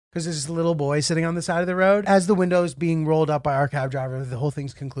because there's this little boy sitting on the side of the road. As the window is being rolled up by our cab driver, the whole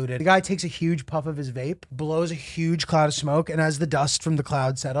thing's concluded. The guy takes a huge puff of his vape, blows a huge cloud of smoke, and as the dust from the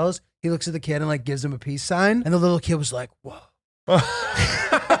cloud settles, he looks at the kid and like gives him a peace sign. And the little kid was like, whoa. And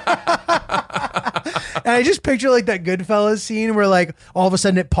I just picture like that Goodfellas scene where like all of a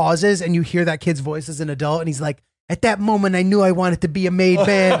sudden it pauses and you hear that kid's voice as an adult and he's like, at that moment I knew I wanted to be a made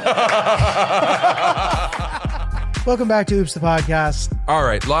man. Welcome back to Oops the Podcast. All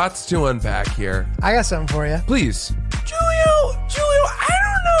right, lots to unpack here. I got something for you. Please. Julio, I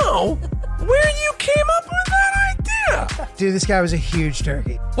don't know where you came up with that idea. Dude, this guy was a huge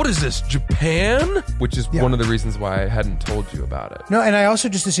turkey. What is this, Japan? Which is one of the reasons why I hadn't told you about it. No, and I also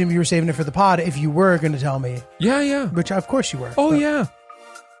just assumed you were saving it for the pod if you were going to tell me. Yeah. Which of course you were. Oh, yeah.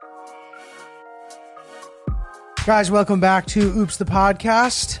 Guys, welcome back to Oops the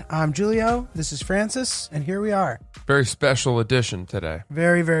Podcast. I'm Julio. This is Francis. And here we are. Very special edition today.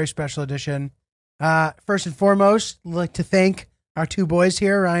 Very, very special edition. First and foremost, I'd like to thank our two boys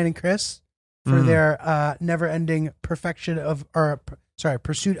here, Ryan and Chris, for their never-ending pursuit of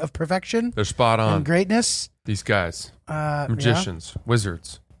perfection. They're spot on. And greatness. These guys. Magicians.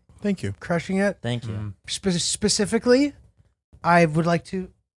 Wizards. Thank you. Crushing it. Thank you. Specifically, I would like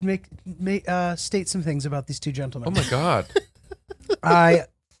to state some things about these two gentlemen. Oh, my God.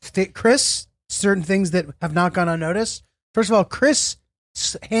 Chris, certain things that have not gone unnoticed. First of all, Chris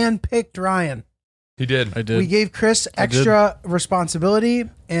handpicked Ryan. He did. I did. We gave Chris extra responsibility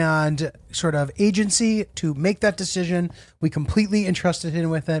and sort of agency to make that decision. We completely entrusted him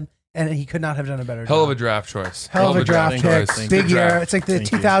with it, and he could not have done a better job. Hell of a draft choice. Hell of a draft pick. Thank you. Big Good year. draft. It's like the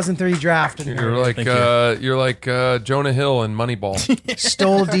Thank you. 2003 draft. You're like Jonah Hill in Moneyball.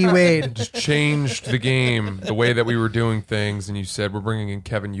 Stole D Wade. Just changed the game, the way that we were doing things, and you said we're bringing in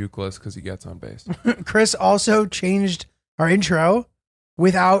Kevin Youkilis because he gets on base. Chris also changed our intro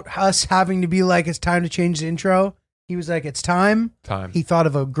without us having to be like, it's time to change the intro. He was like, it's time. He thought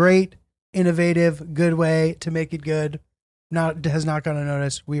of a great, innovative, good way to make it good. Has not gone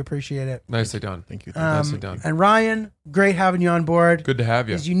unnoticed. We appreciate it. Nicely done. Thank you. Nicely done. And Ryan, great having you on board. Good to have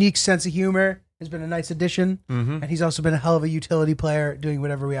you. His unique sense of humor has been a nice addition. Mm-hmm. And he's also been a hell of a utility player doing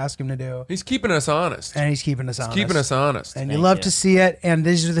whatever we ask him to do. He's keeping us honest. And he's keeping us honest. Keeping us honest. And you Thank love you. to see it. And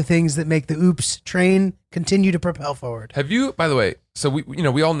these are the things that make the Oops train continue to propel forward. Have you, by the way, so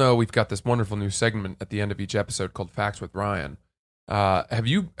we all know we've got this wonderful new segment at the end of each episode called Facts with Ryan. Have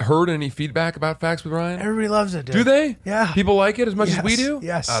you heard any feedback about Facts with Ryan? Everybody loves it, dude. Do they? Yeah. People like it as much as we Yes, do?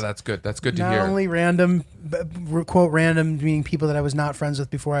 yes. Oh, that's good. That's good to Not hear. only random, quote random, meaning people that I was not friends with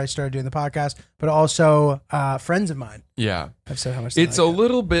before I started doing the podcast, but also friends of mine. Yeah. I've said how much they It's like a it.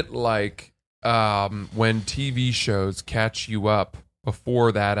 little bit like when TV shows catch you up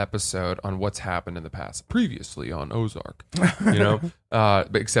before that episode on what's happened in the past, previously on Ozark,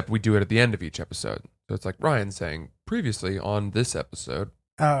 but except we do it at the end of each episode. So it's like Ryan saying previously on this episode,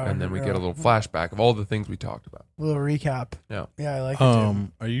 and then we get a little flashback of all the things we talked about. little recap. Yeah. Yeah, I like it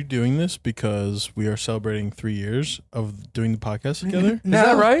too. Are you doing this because we are celebrating 3 years of doing the podcast together? No, Is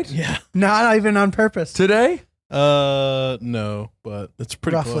that right? Yeah. Not even on purpose. Today? No, but it's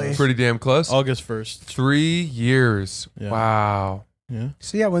pretty Roughly. close. Pretty damn close. August 1st. 3 years. Yeah. Wow. Yeah.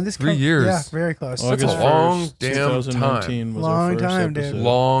 So yeah, when this 3 years. yeah, very close. That's August a long 1st, damn 2019 was Long our first time, dude. episode.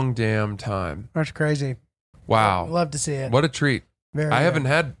 Long damn time. That's crazy. Wow. Love to see it. What a treat. Very I good. haven't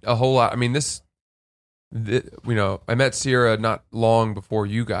had a whole lot. I mean, I met Sierra not long before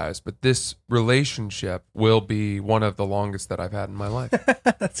you guys, but this relationship will be one of the longest that I've had in my life.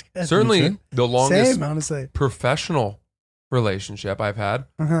 That's good. Certainly the longest Same, honestly. professional relationship I've had.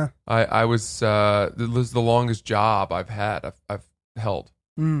 Uh-huh. I was it was the longest job I've had. I've held.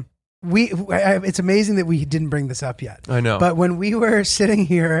 It's amazing that we didn't bring this up yet. I know. But when we were sitting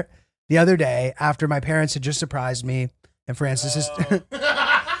here the other day after my parents had just surprised me and Francis is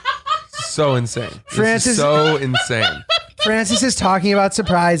so insane. This Francis- is so insane. Francis is talking about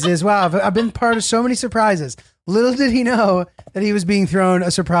surprises. Wow, I've been part of so many surprises. Little did he know that he was being thrown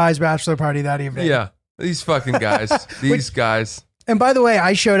a surprise bachelor party that evening. Yeah. These fucking guys. These guys. And by the way,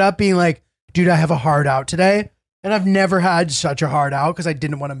 I showed up being like, dude, I have a hard out today. And I've never had such a hard out because I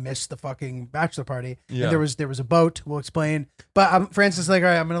didn't want to miss the fucking bachelor party. Yeah. And there was a boat. We'll explain. But Francis is like, all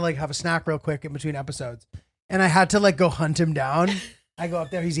right, I'm going to like have a snack real quick in between episodes. And I had to like go hunt him down. I go up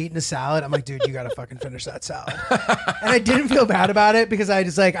there. He's eating a salad. I'm like, dude, you got to fucking finish that salad. And I didn't feel bad about it because I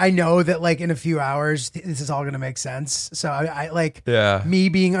just like, I know that like in a few hours, this is all going to make sense. So I like me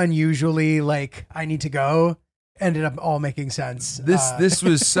being unusually like, I need to go, ended up all making sense. This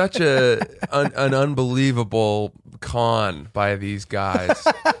was such an unbelievable con by these guys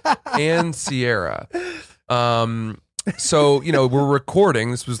and Sierra. So, we're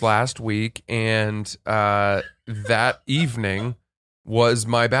recording. This was last week, and that evening was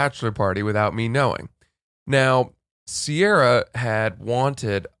my bachelor party without me knowing. Now, Sierra had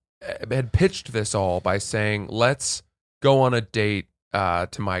pitched this all by saying, let's go on a date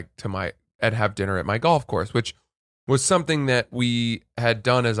and have dinner at my golf course, which was something that we had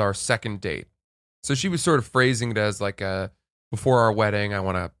done as our second date. So she was sort of phrasing it as like before our wedding, I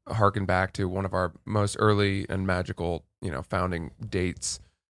want to harken back to one of our most early and magical, founding dates.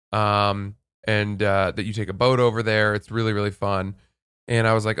 And that you take a boat over there. It's really, really fun. And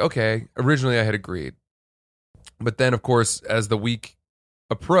I was like, okay, originally I had agreed. But then, of course, as the week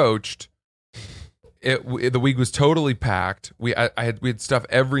approached, the week was totally packed. We had stuff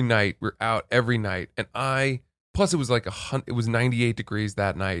every night. We're out every night. And plus it was like it was 98 degrees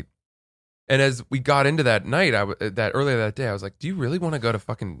that night. And as we got into that night, earlier that day, I was like, do you really want to go to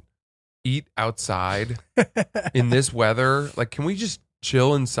fucking eat outside in this weather? Like, can we just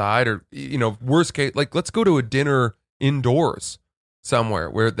chill inside? Or, worst case, like, let's go to a dinner indoors somewhere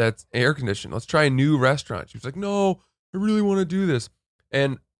where that's air conditioned. Let's try a new restaurant. She was like, no, I really want to do this.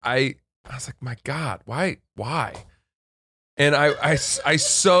 And I was like, my God, why? And I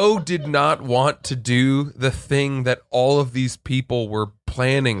so did not want to do the thing that all of these people were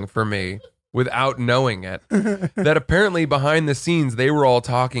planning for me without knowing it, that apparently behind the scenes, they were all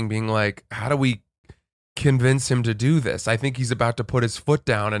talking, being like, how do we convince him to do this? I think he's about to put his foot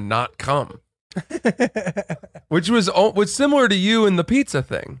down and not come. Which was similar to you and the pizza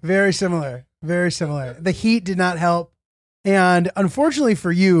thing. Very similar. Very similar. The heat did not help. And unfortunately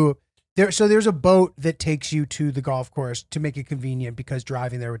for you, there's a boat that takes you to the golf course to make it convenient because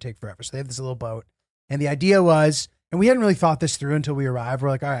driving there would take forever. So they have this little boat. And the idea was, and we hadn't really thought this through until we arrived. We're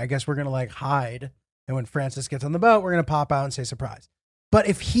like, all right, I guess we're going to like hide. And when Francis gets on the boat, we're going to pop out and say surprise. But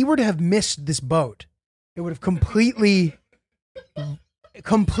if he were to have missed this boat, it would have completely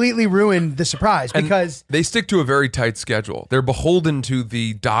ruined the surprise, because they stick to a very tight schedule. They're beholden to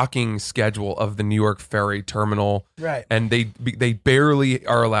the docking schedule of the New York ferry terminal. Right. And they barely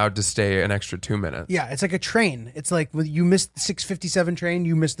are allowed to stay an extra 2 minutes. Yeah. It's like a train. It's like when you missed the 6:57 train,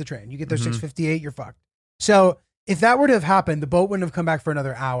 you missed the train. You get there 6:58, you're fucked. So if that were to have happened, the boat wouldn't have come back for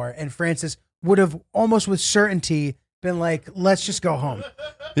another hour, and Francis would have almost with certainty been like, let's just go home.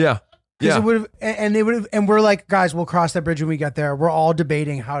 Yeah. Yeah. It would have, and they would have, and we're like, guys, we'll cross that bridge when we get there. We're all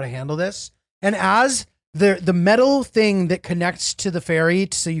debating how to handle this. And as the metal thing that connects to the ferry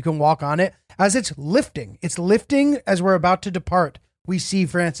so you can walk on it, as it's lifting as we're about to depart, we see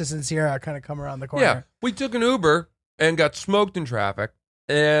Francis and Sierra kind of come around the corner. Yeah. We took an Uber and got smoked in traffic.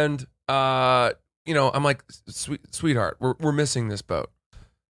 And, I'm like, sweetheart, we're missing this boat.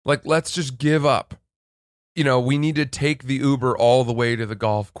 Like, let's just give up. We need to take the Uber all the way to the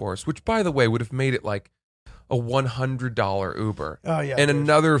golf course, which, by the way, would have made it like a $100 Uber. Oh, yeah. And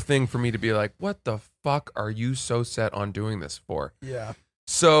another thing for me to be like, what the fuck are you so set on doing this for? Yeah.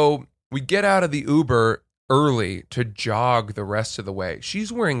 So we get out of the Uber early to jog the rest of the way.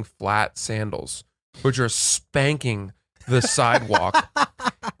 She's wearing flat sandals, which are spanking the sidewalk.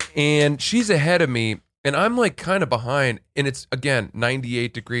 And she's ahead of me. And I'm like kind of behind, and it's, again,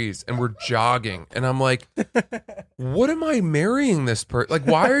 98 degrees, and we're jogging. And I'm like, what am I marrying this person? Like,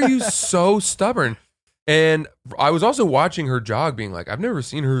 why are you so stubborn? And I was also watching her jog, being like, I've never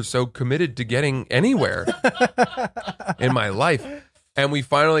seen her so committed to getting anywhere in my life. And we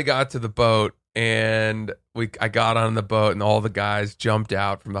finally got to the boat, and I got on the boat, and all the guys jumped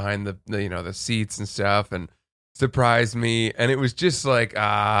out from behind the seats and stuff, and surprised me, and it was just like,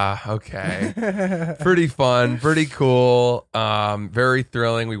 okay. Pretty fun, pretty cool, very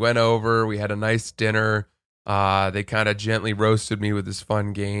thrilling. We went over, we had a nice dinner. They kind of gently roasted me with this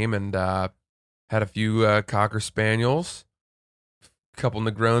fun game, and had a few Cocker Spaniels, a couple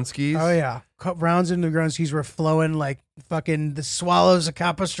Negronskis. Oh, yeah. Rounds of Negronskis were flowing like fucking the swallows of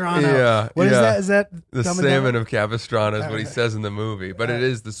Capistrano. Yeah. What is that? Is that the salmon of Capistrano is what he says in the movie, but it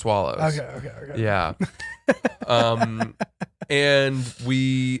is the swallows. Okay. Yeah. And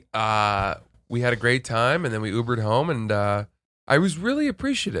we had a great time, and then we Ubered home, and I was really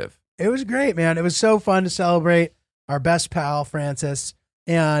appreciative. It was great, man. It was so fun to celebrate our best pal, Francis,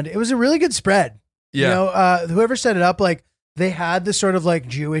 and it was a really good spread. Yeah. Whoever set it up, like, they had this sort of like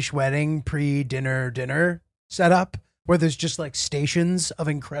Jewish wedding dinner set up where there's just like stations of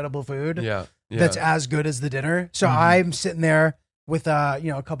incredible food. Yeah. That's as good as the dinner. So I'm sitting there with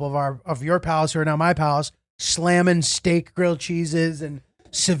a couple of your pals who are now my pals, slamming steak, grilled cheeses, and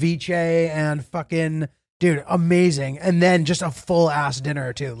ceviche, and fucking, dude, amazing. And then just a full ass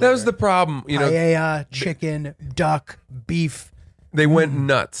dinner too. That was the problem, Paella, chicken, duck, beef, They went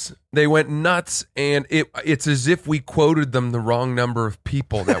nuts. They went nuts, and it's as if we quoted them the wrong number of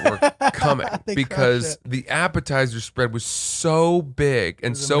people that were coming because the appetizer spread was so big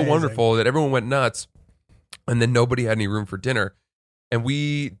and so amazing. wonderful that everyone went nuts, and then nobody had any room for dinner, and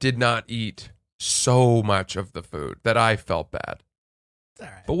we did not eat so much of the food that I felt bad. All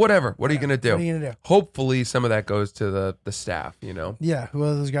right. But whatever. What are you going to do? What are you going to do? Hopefully some of that goes to the staff, you know? Yeah,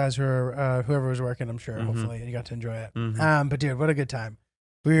 well, those guys who are, whoever was working, I'm sure, hopefully you got to enjoy it. But dude, what a good time.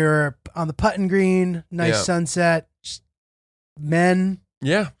 We were on the putting green, nice sunset, just men.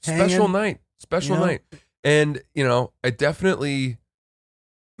 Yeah, special night. And, you know, I definitely,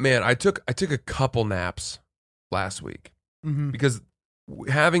 man, I took a couple naps last week because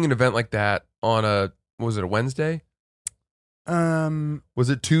having an event like that on what was it, a Wednesday? Was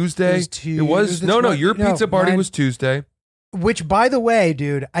it Tuesday? It was no, your pizza party was Tuesday. Which, by the way,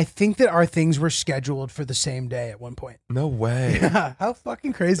 dude, I think that our things were scheduled for the same day at one point. No way. Yeah, how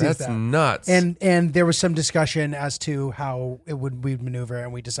fucking crazy is that? That's nuts. And there was some discussion as to how we'd maneuver,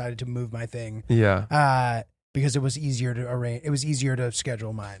 and we decided to move my thing. Yeah. Because it was easier to arrange. It was easier to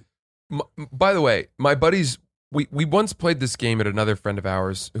schedule mine. By the way, my buddies, we once played this game at another friend of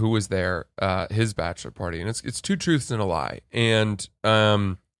ours who was there, his bachelor party, and it's two truths and a lie, and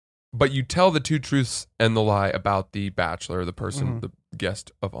but you tell the two truths and the lie about the bachelor, the person, the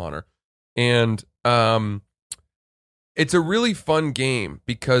guest of honor, and it's a really fun game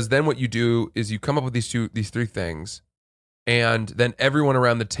because then what you do is you come up with these three things, and then everyone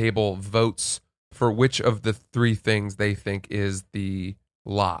around the table votes for which of the three things they think is the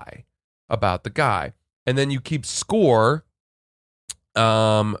lie about the guy. And then you keep score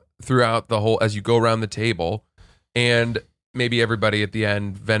throughout the whole, as you go around the table, and maybe everybody at the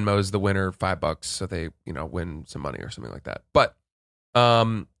end Venmos the winner $5 so they, you know, win some money or something like that. But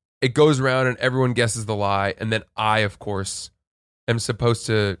it goes around and everyone guesses the lie, and then I, of course, am supposed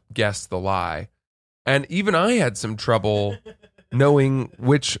to guess the lie. And even I had some trouble knowing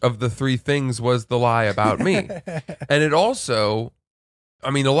which of the three things was the lie about me. And it also, I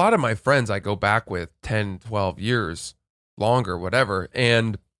mean, a lot of my friends I go back with 10, 12 years, longer, whatever,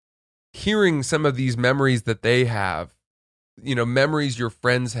 and hearing some of these memories that they have, you know, memories your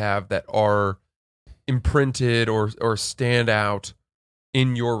friends have that are imprinted or stand out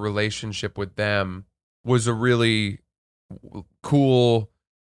in your relationship with them was a really cool,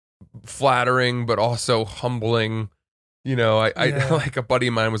 flattering, but also humbling. You know, I like a buddy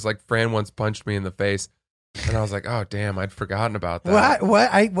of mine was like, Fran once punched me in the face. And I was like, oh, damn, I'd forgotten about that.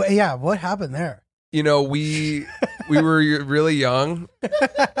 What happened there? You know, we were really young.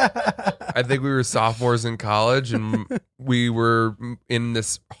 I think we were sophomores in college, and we were in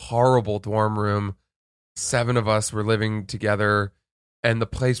this horrible dorm room. 7 of us were living together, and the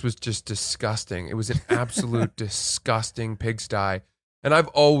place was just disgusting. It was an absolute disgusting pigsty. And I've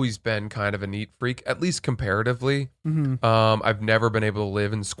always been kind of a neat freak, at least comparatively. I've never been able to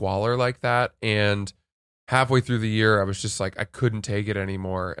live in squalor like that. And halfway through the year, I was just like, I couldn't take it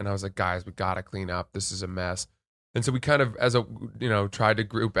anymore. And I was like, guys, we got to clean up. This is a mess. And so we kind of, as a, you know, tried to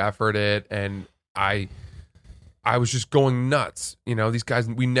group effort it. And I was just going nuts. You know, these guys,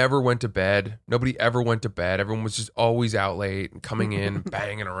 we never went to bed. Nobody ever went to bed. Everyone was just always out late and coming in,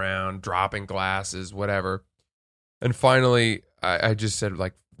 banging around, dropping glasses, whatever. And finally, I just said,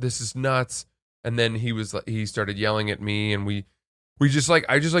 like, this is nuts. And then he started yelling at me, and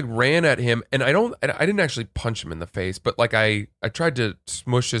I just ran at him, and I didn't actually punch him in the face, but like I tried to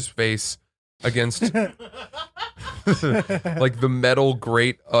smush his face against like the metal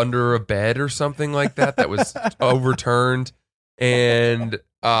grate under a bed or something like that was overturned. And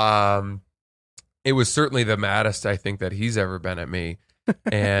it was certainly the maddest I think that he's ever been at me.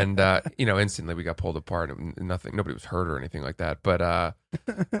 And you know, instantly we got pulled apart, and nobody was hurt or anything like that, but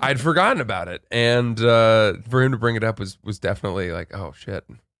I'd forgotten about it, and for him to bring it up was definitely like, oh shit,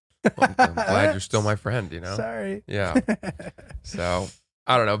 well, I'm glad you're still my friend, you know. Sorry. Yeah. So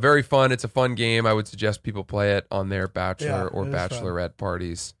I don't know, very fun. It's a fun game. I would suggest people play it on their bachelor or bachelorette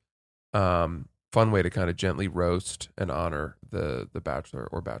parties. Fun way to kind of gently roast and honor the bachelor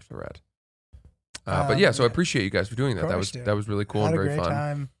or bachelorette. But yeah, so I appreciate you guys for doing that. Course, that was really cool and very fun.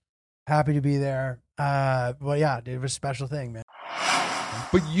 Time. Happy to be there. Well, yeah, dude, it was a special thing, man.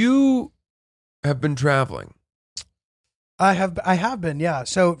 But you have been traveling. I have been, yeah.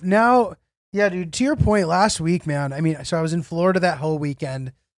 So now, yeah, dude, to your point last week, man, I mean, so I was in Florida that whole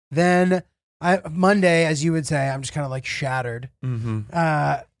weekend. Then Monday, as you would say, I'm just kind of like shattered.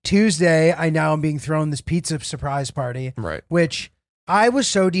 Tuesday, I now am being thrown this pizza surprise party. Right. Which I was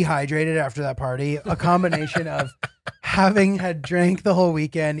so dehydrated after that party, a combination of having had drank the whole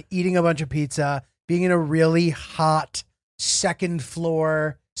weekend, eating a bunch of pizza, being in a really hot second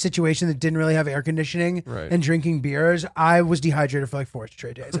floor situation that didn't really have air conditioning Right. and drinking beers, I was dehydrated for like 4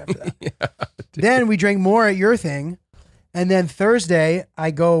 straight days after that. Yeah, dude. Then we drank more at your thing. And then Thursday,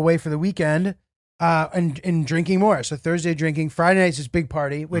 I go away for the weekend and drinking more. So Thursday drinking, Friday night's this big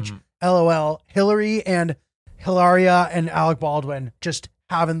party, which LOL, Hillary and Hilaria and Alec Baldwin just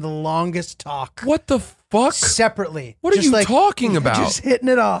having the longest talk. What the fuck? Separately. What are Just you talking about? Just hitting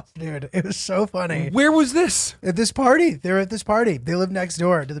it off, dude. It was so funny. Where was this? At this party. They were at this party. They live next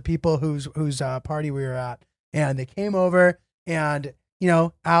door to the people whose party we were at. And they came over and, you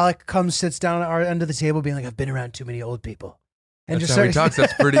know, Alec comes, sits down at our end of the table being like, I've been around too many old people. And That's how he talks.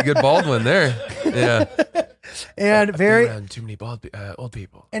 That's pretty good Baldwin there. Yeah. And very too many old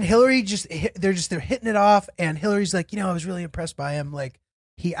people. And Hillary they're hitting it off. And Hillary's like, you know, I was really impressed by him. Like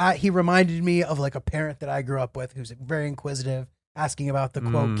he reminded me of like a parent that I grew up with who's very inquisitive, asking about the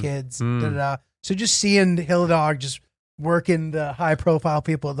quote kids. Da, da, da. So just seeing Hilldog just working the high profile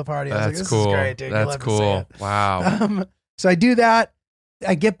people at the party. I was like, this is great, dude. That's cool. Wow. So I do that.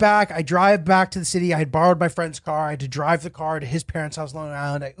 I get back. I drive back to the city. I had borrowed my friend's car. I had to drive the car to his parents' house, Long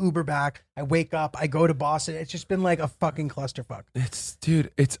Island. I Uber back. I wake up. I go to Boston. It's just been like a fucking clusterfuck.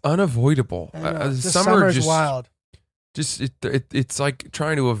 It's unavoidable. The Summer is just wild. It's like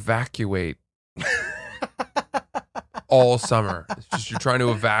trying to evacuate all summer. It's just you're trying to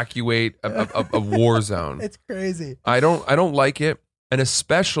evacuate a war zone. It's crazy. I don't like it, and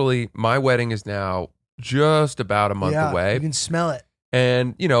especially my wedding is now just about a month away. You can smell it.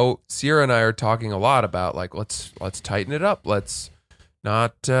 And, you know, Sierra and I are talking a lot about like, let's tighten it up. Let's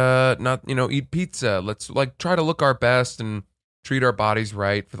not, eat pizza. Let's like try to look our best and treat our bodies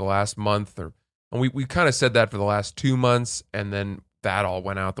right for the last month. And we kind of said that for the last 2 months. And then that all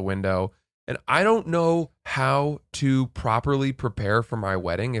went out the window. And I don't know how to properly prepare for my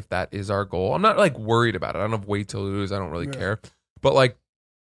wedding if that is our goal. I'm not like worried about it. I don't have weight to lose. I don't really care. But like,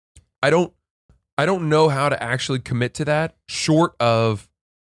 I don't know how to actually commit to that short of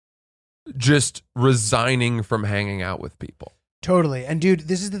just resigning from hanging out with people. Totally. And dude,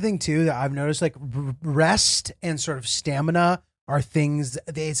 this is the thing too that I've noticed, like rest and sort of stamina are things,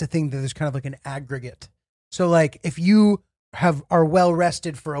 it's a thing that there's kind of like an aggregate. So like if you are well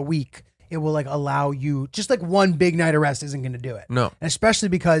rested for a week, it will like allow you, just like one big night of rest isn't going to do it. No. And especially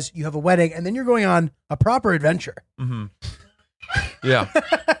because you have a wedding and then you're going on a proper adventure. Mm-hmm. Yeah.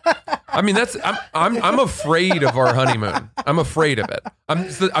 I mean, I'm afraid of our honeymoon. I'm afraid of it.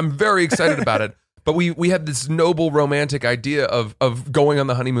 I'm very excited about it. But we had this noble romantic idea of going on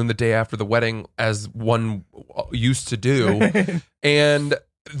the honeymoon the day after the wedding, as one used to do, and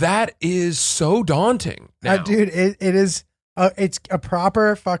that is so daunting now. Dude, it is. It's a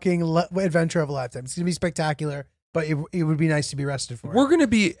proper fucking adventure of a lifetime. It's gonna be spectacular, but it would be nice to be rested for. We're gonna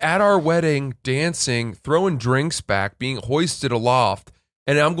be at our wedding, dancing, throwing drinks back, being hoisted aloft.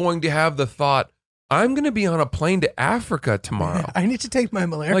 And I'm going to have the thought, I'm going to be on a plane to Africa tomorrow. I need to take my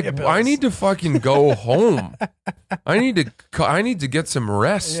malaria pills. I need to fucking go home. I need to get some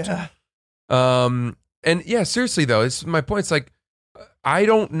rest. Yeah. And yeah, seriously though, it's my point. It's like, I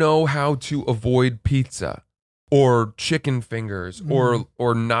don't know how to avoid pizza or chicken fingers or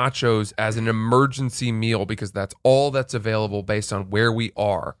nachos as an emergency meal because that's all that's available based on where we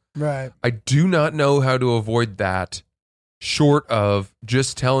are. Right. I do not know how to avoid that. Short of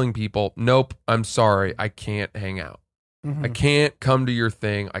just telling people, nope, I'm sorry, I can't hang out. Mm-hmm. I can't come to your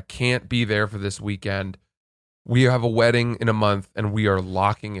thing. I can't be there for this weekend. We have a wedding in a month and we are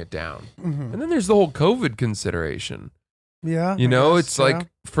locking it down. Mm-hmm. And then there's the whole COVID consideration. Yeah. You know, it's like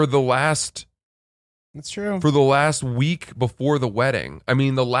for the last That's true. For the last week before the wedding, I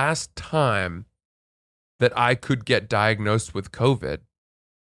mean, the last time that I could get diagnosed with COVID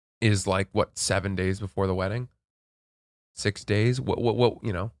is like, what, 7 days before the wedding? 6 days? What,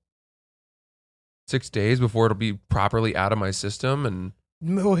 you know, 6 days before it'll be properly out of my system. And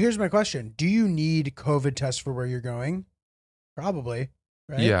well, here's my question. Do you need COVID tests for where you're going? Probably.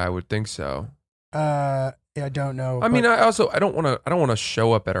 Right? yeah, I would think so. Yeah, I don't know. I mean, I don't want to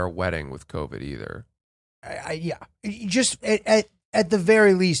show up at our wedding with COVID either. Yeah, just at the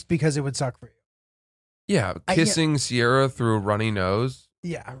very least, because it would suck for you. Yeah, kissing Sierra through a runny nose.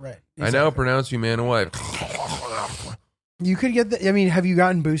 Yeah, right. Exactly. I now pronounce you man and wife. You could get I mean, have you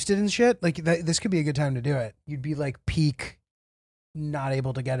gotten boosted and shit? Like, this could be a good time to do it. You'd be like peak, not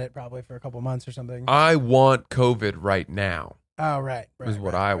able to get it probably for a couple months or something. I want COVID right now. Oh, right. Is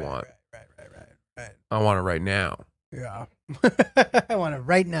what I want. Right. I want it right now. Yeah. I want it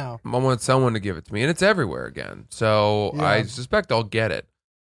right now. I want someone to give it to me, and it's everywhere again. So Yeah. I suspect I'll get it.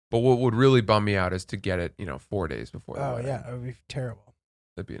 But what would really bum me out is to get it, 4 days before. Oh, yeah. It would be terrible.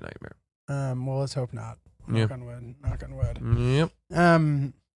 That'd be a nightmare. Well, let's hope not. Yeah. Knock on wood. Knock on wood.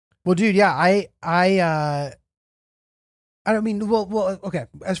 Yep. Well, dude, yeah, I don't mean, well, okay.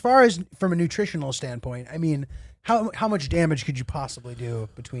 As far as from a nutritional standpoint, I mean, how much damage could you possibly do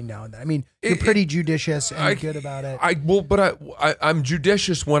between now and then? I mean, you're pretty judicious and good about it. I'm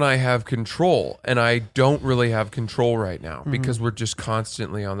judicious when I have control, and I don't really have control right now because we're just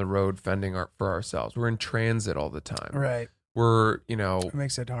constantly on the road fending for ourselves. We're in transit all the time. Right. We're, It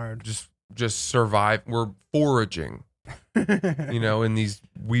makes it hard. just survive. We're foraging. In these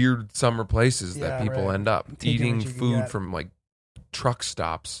weird summer places that people end up eating food from like truck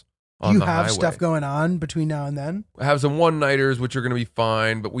stops on the highway. You have stuff going on between now and then? I have some one-nighters, which are going to be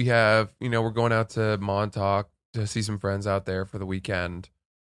fine, but we have, we're going out to Montauk to see some friends out there for the weekend,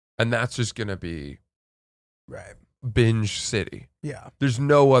 and that's just going to be binge city. Yeah. There's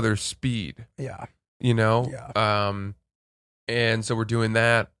no other speed. Yeah. Yeah. And so we're doing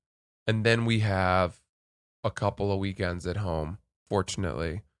that, and then we have a couple of weekends at home,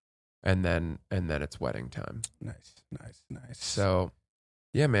 fortunately, and then it's wedding time. Nice. So,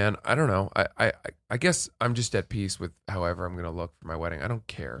 yeah, man, I don't know. I guess I'm just at peace with however I'm gonna look for my wedding. I don't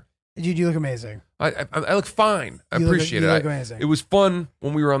care. Dude, you look amazing. I look fine. I appreciate it. You look amazing. It was fun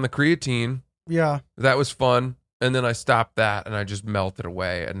when we were on the creatine. Yeah, that was fun, and then I stopped that, and I just melted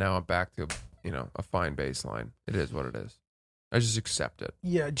away, and now I'm back to a fine baseline. It is what it is. I just accept it.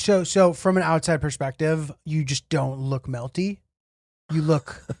 Yeah. So from an outside perspective, you just don't look melty. You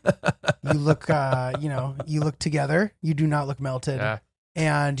look, you look together. You do not look melted,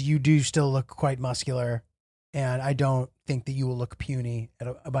 and you do still look quite muscular. And I don't think that you will look puny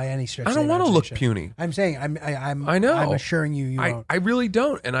by any stretch. I don't want to look puny. I'm saying I know. I'm assuring you won't. I really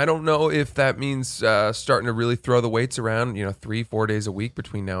don't, and I don't know if that means starting to really throw the weights around. 3-4 days a week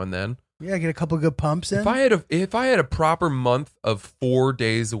between now and then. Yeah, get a couple good pumps in. If I had a proper month of 4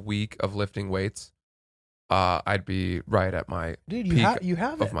 days a week of lifting weights, I'd be right at my peak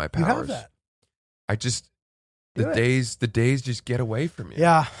of my powers. You have that. I just the days just get away from you.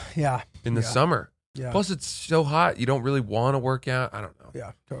 Yeah. In the summer. Yeah. Plus, it's so hot. You don't really want to work out. I don't know.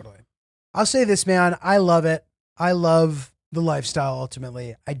 Yeah, totally. I'll say this, man. I love it. I love the lifestyle.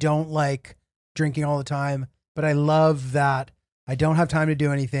 Ultimately, I don't like drinking all the time, but I love that I don't have time to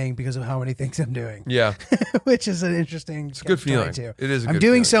do anything because of how many things I'm doing. Yeah. Which is an interesting. It's a good feeling. Too. It is. I'm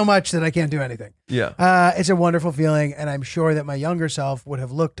doing so much that I can't do anything. Yeah. It's a wonderful feeling, and I'm sure that my younger self would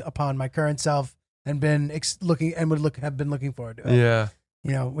have looked upon my current self and been have been looking forward to it.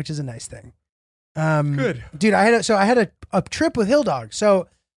 Yeah. Which is a nice thing. Good. Dude, I had a trip with Hill Dog. So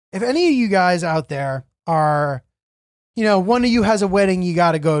if any of you guys out there are, one of you has a wedding you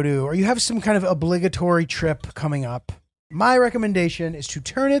got to go to, or you have some kind of obligatory trip coming up, my recommendation is to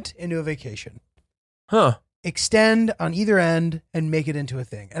turn it into a vacation. Huh. Extend on either end and make it into a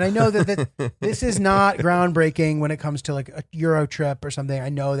thing. And I know that this is not groundbreaking when it comes to like a Euro trip or something. I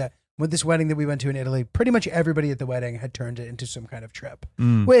know that with this wedding that we went to in Italy, pretty much everybody at the wedding had turned it into some kind of trip,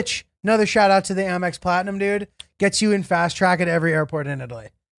 which another shout out to the Amex Platinum, dude, gets you in fast track at every airport in Italy,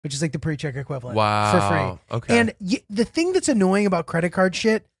 which is like the pre-check equivalent for free. Okay. And the thing that's annoying about credit card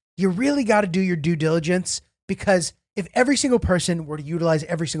shit, you really got to do your due diligence, because if every single person were to utilize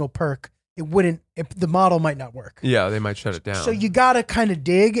every single perk, the model might not work. Yeah. They might shut it down. So you got to kind of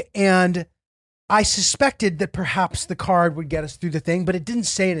dig, and I suspected that perhaps the card would get us through the thing, but it didn't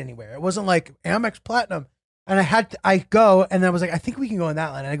say it anywhere. It wasn't like Amex Platinum. And I go, and I was like, I think we can go in that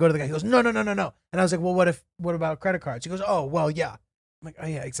line. And I go to the guy. He goes, no. And I was like, well, what about credit cards? He goes, oh, well, yeah. I'm like, oh,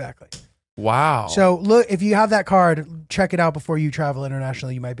 yeah, exactly. Wow. So look, if you have that card, check it out before you travel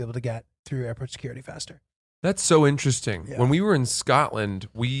internationally. You might be able to get through airport security faster. That's so interesting. Yeah. When we were in Scotland,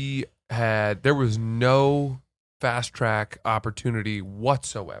 there was no fast track opportunity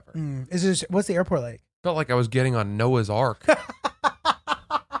whatsoever. What's the airport like? Felt like I was getting on Noah's Ark.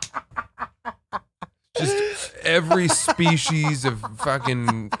 Just every species of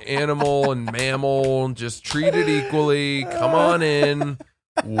fucking animal and mammal just treated equally. Come on in.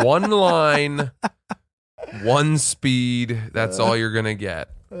 One line, one speed. That's all you're going to get.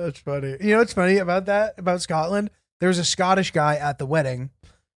 That's funny. You know what's funny about that, about Scotland? There was a Scottish guy at the wedding,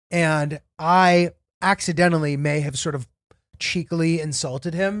 and I accidentally may have sort of cheekily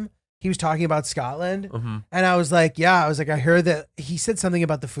insulted him. He was talking about Scotland, and I was like, I heard that he said something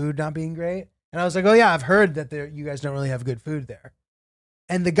about the food not being great. And I was like, oh yeah, I've heard that you guys don't really have good food there.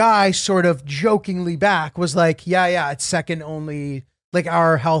 And the guy sort of jokingly back was like, yeah, it's second only, like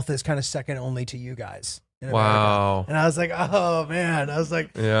our health is kind of second only to you guys. Wow. And I was like, oh man, I was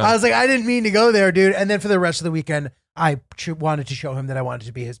like, I didn't mean to go there, dude. And then for the rest of the weekend, I wanted to show him that I wanted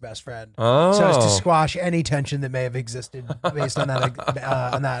to be his best friend. So as to squash any tension that may have existed based on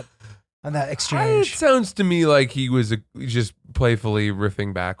that, on that It exchange. sounds to me like he was just playfully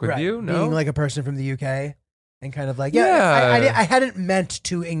riffing back with Right. you. No, Being like a person from the UK and kind of like, Yeah. I hadn't meant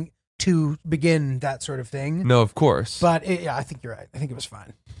to begin that sort of thing. no, of course. But I think you're right. I think it was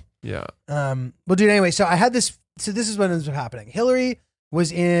fine. yeah. Well, dude, anyway, so I had this. So this is what ends up happening. Hillary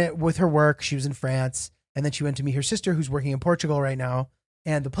was in with her work. She was in France, and then she went to meet her sister, who's working in Portugal right now.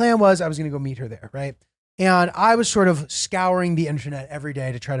 And the plan was I was going to go meet her there, right? And I was sort of scouring the internet every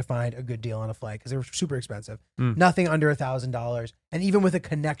day to try to find a good deal on a flight because they were super expensive. Nothing under $1,000, and even with a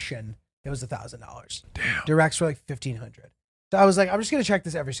connection, it was $1,000. Damn. Directs were like $1,500. So I was like, I'm just going to check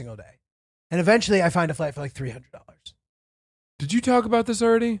this every single day. And eventually, I find a flight for like $300. Did you talk about this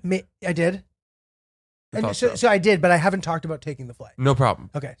already? I did. I And thought so I did, but I haven't talked about taking the flight. No problem.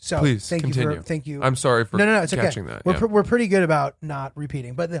 Okay, so Please, thank continue. you. Thank you. I'm sorry for No, it's okay. catching that. We're yeah. we're pretty good about not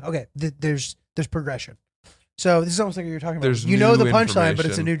repeating, but okay, there's progression. So this is almost like what you're talking about. There's you know new the punchline, but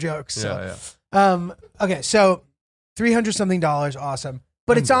it's a information. new joke. So yeah. okay, so $300 something, awesome,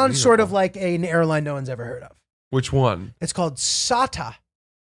 but it's on sort of like an airline no one's ever heard of. Which one? It's called SATA.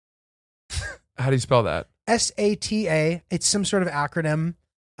 How do you spell that? SATA. It's some sort of acronym.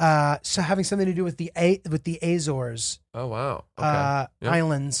 So having something to do with the Azores. Oh wow. Okay. Yeah.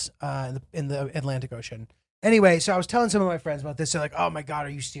 Islands in the Atlantic Ocean. Anyway, so I was telling some of my friends about this. They're like, "Oh my god, are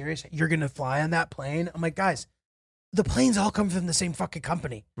you serious? You're gonna fly on that plane?" I'm like, "Guys, the planes all come from the same fucking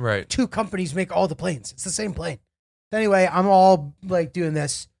company. Right. 2 companies make all the planes. It's the same plane." Anyway, I'm all like doing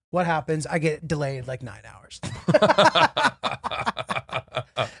this. What happens? I get delayed like 9 hours.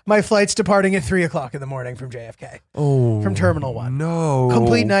 My flight's departing at 3:00 in the morning from JFK. Oh. From Terminal 1. No.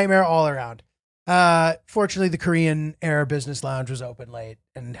 Complete nightmare all around. Fortunately, the Korean Air Business Lounge was open late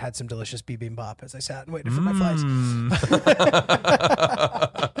and had some delicious bibimbap as I sat and waited for my flights.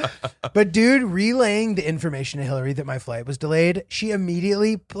 But dude, relaying the information to Hillary that my flight was delayed, she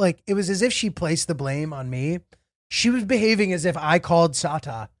immediately, like, it was as if she placed the blame on me. She was behaving as if I called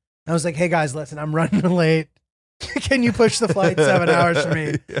SATA. I was like, "Hey guys, listen, I'm running late. Can you push the flight 7 hours for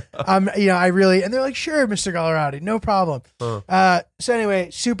me?" I really, and they're like, "Sure, Mr. Gallerati, no problem." So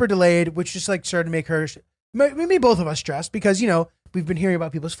anyway, super delayed, which just like started to make her, made both of us stressed because, we've been hearing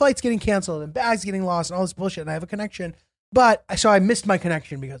about people's flights getting canceled and bags getting lost and all this bullshit. And I have a connection, so I missed my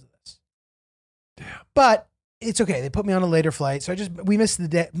connection because of this. Damn. But it's okay. They put me on a later flight. So we missed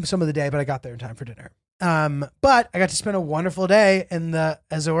some of the day, but I got there in time for dinner. But I got to spend a wonderful day in the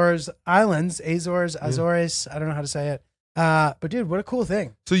Azores Islands, Azores. I don't know how to say it. But dude, what a cool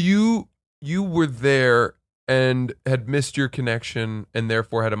thing. So you were there and had missed your connection and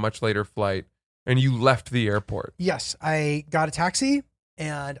therefore had a much later flight and you left the airport. Yes, I got a taxi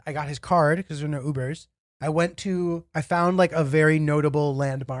and I got his card because there are no Ubers. I found like a very notable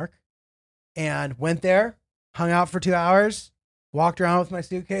landmark and went there, hung out for 2 hours, walked around with my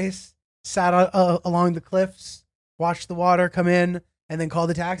suitcase, sat along the cliffs, watched the water come in, and then called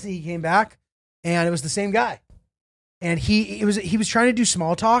the taxi. He came back, and it was the same guy. And he was trying to do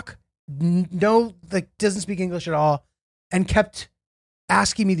small talk, doesn't speak English at all, and kept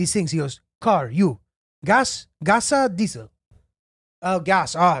asking me these things. He goes, "Car, you, gas, diesel." "Oh,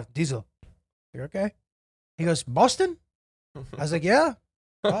 gas, diesel." You're okay. He goes, "Boston?" I was like, "Yeah,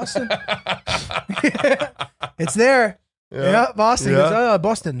 Boston." It's there. Yeah, Boston. Yeah. He goes,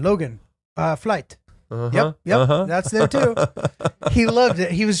 Boston, Logan, flight. Yep, that's there too. He loved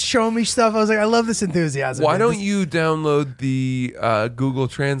it. He was showing me stuff. I was like, I love this enthusiasm. Why don't you download the Google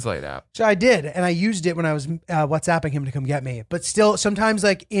Translate app? So I did, and I used it when I was WhatsApping him to come get me. But still, sometimes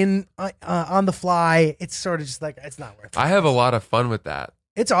like on the fly, it's sort of just like, it's not worth it. I have a lot of fun with that.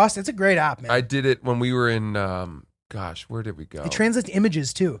 It's awesome. It's a great app, man. I did it when we were in, where did we go? It translates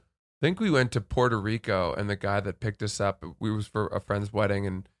images too. I think we went to Puerto Rico, and the guy that picked us up, we was for a friend's wedding,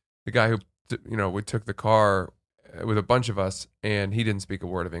 and the guy who, we took the car with a bunch of us, and he didn't speak a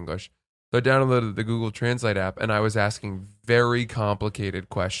word of English. So I downloaded the Google Translate app, and I was asking very complicated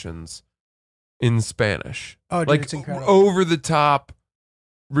questions in Spanish. Oh, dude, like it's incredible. over the top,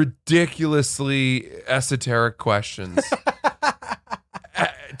 ridiculously esoteric questions.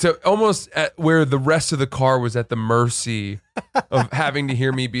 To almost where the rest of the car was at the mercy of having to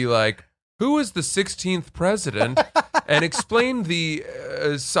hear me be like, "Who is the 16th president?" and explain the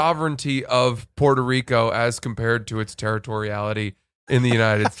sovereignty of Puerto Rico as compared to its territoriality in the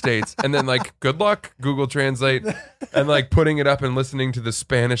United States. And then like, good luck, Google Translate, and like putting it up and listening to the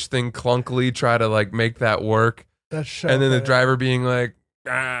Spanish thing clunkily, try to like make that work. That's so and then the funny. driver being like,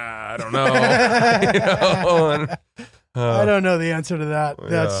 I don't know. And, I don't know the answer to that.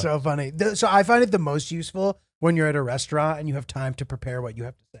 That's Yeah. so funny. So I find it the most useful when you're at a restaurant and you have time to prepare what you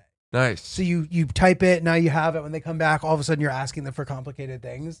have to say. nice. So you type it, now you have it. When they come back, all of a sudden you're asking them for complicated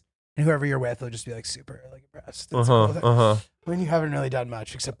things. and whoever you're with will just be like super like impressed. It's cool. Uh-huh. When you haven't really done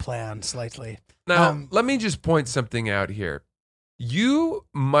much except plan slightly. Now, let me just point something out here. You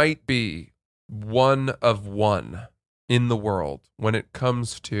might be one of one in the world when it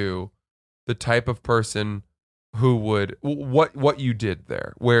comes to the type of person who would what you did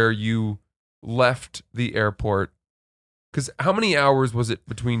there, where you left the airport. Because how many hours was it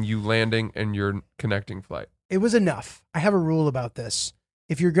between you landing and your connecting flight? It was enough. I have a rule about this.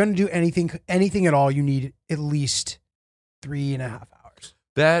 If you're going to do anything at all, you need at least 3.5 hours.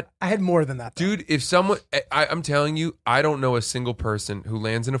 That I had more than that, though. dude, if someone, I'm telling you, I don't know a single person who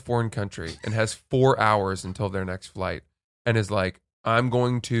lands in a foreign country and has 4 hours until their next flight and is like, I'm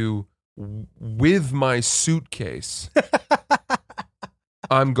going to, with my suitcase,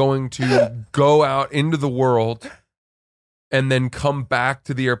 I'm going to go out into the world and then come back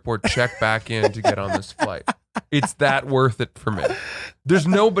to the airport, check back in to get on this flight. It's that worth it for me. There's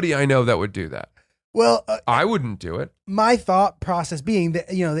nobody I know that would do that. Well, I wouldn't do it. my thought process being that,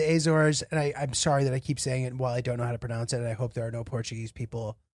 the Azores, and I'm sorry that I keep saying it while I don't know how to pronounce it, and I hope there are no Portuguese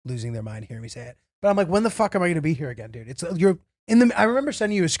people losing their mind hearing me say it. But I'm like, when the fuck am I going to be here again, dude? I remember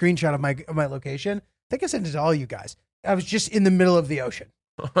sending you a screenshot of my location. I think I sent it to all you guys. I was just in the middle of the ocean.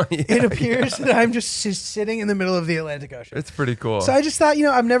 Yeah, It appears that I'm just sitting in the middle of the Atlantic Ocean. it's pretty cool. So I just thought,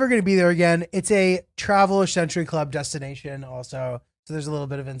 I'm never going to be there again. It's a Traveler Century Club destination also. So there's a little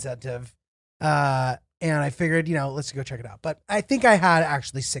bit of incentive. And I figured, let's go check it out. But I think I had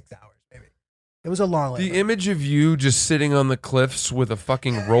actually 6 hours, maybe. It was a long The layover. image of you just sitting on the cliffs with a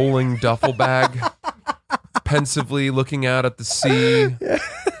fucking rolling duffel bag, pensively looking out at the sea.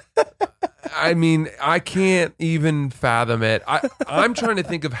 I mean, I can't even fathom it. I'm trying to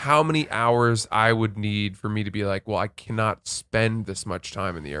think of how many hours I would need for me to be like, well, I cannot spend this much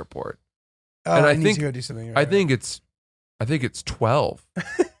time in the airport. And I need think- to go do something. I think it's 12.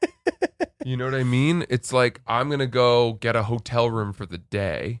 You know what I mean? It's like I'm going to go get a hotel room for the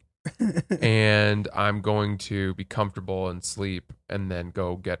day and I'm going to be comfortable and sleep and then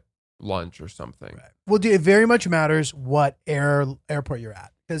go get lunch or something. Right. Well, dude, it very much matters what airport you're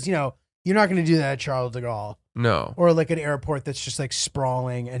at. Because, you're not going to do that at Charles de Gaulle No. or like an airport that's just like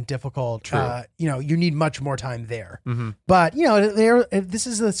sprawling and difficult. True. You need much more time there. Mm-hmm. But, this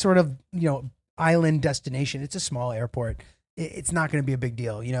is a sort of, island destination. It's a small airport. It's not going to be a big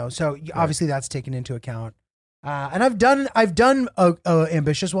deal, So obviously that's taken into account. And I've done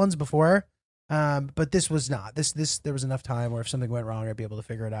ambitious ones before, but this was not. There was enough time where if something went wrong, I'd be able to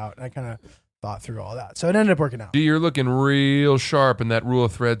figure it out. And I kind of thought through all that, so it ended up working out. Dude, you're looking real sharp in that Rule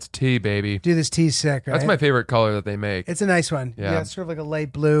of Threads tee, baby. Dude, this tee's sick, right? That's my favorite color that they make. It's a nice one. Yeah. It's sort of like a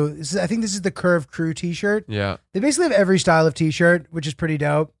light blue. I think this is the Curve Crew t-shirt. Yeah. They basically have every style of t-shirt, which is pretty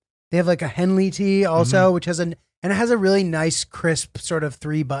dope. They have like a Henley tee also, which has and it has a really nice, crisp sort of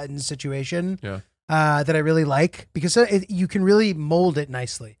 3-button situation. Yeah. That I really like because you can really mold it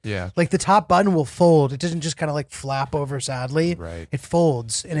nicely. Yeah. Like the top button will fold. It doesn't just kind of like flap over sadly. Right. It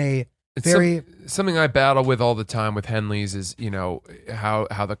folds in a It's very something I battle with all the time with Henleys is,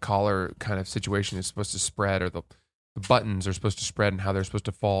 how the collar kind of situation is supposed to spread or the buttons are supposed to spread and how they're supposed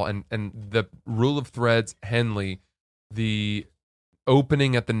to fall. And the Rule of Threads Henley, the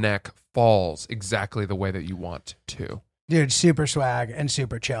opening at the neck falls exactly the way that you want to. dude, super swag and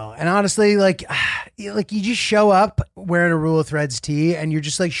super chill. And honestly, like you just show up wearing a Rule of Threads tee and you're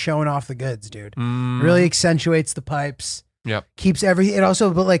just like showing off the goods, dude. Really accentuates the pipes. Yep. Keeps everything. It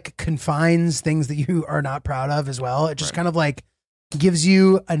also but like confines things that you are not proud of as well. It just kind of like gives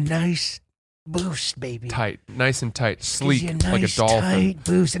you a nice boost, baby. Tight. Nice and tight. Gives Sleek you a like a nice, dolphin. tight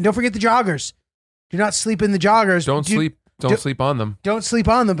boost. And don't forget the joggers. Do not sleep in the joggers. Don't sleep on them. Don't sleep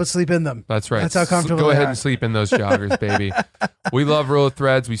on them, but sleep in them. That's right. That's how comfortable Go they ahead are. and sleep in those joggers, baby. We love Rule of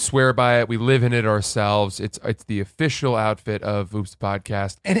Threads. We swear by it. We live in it ourselves. It's the official outfit of Oops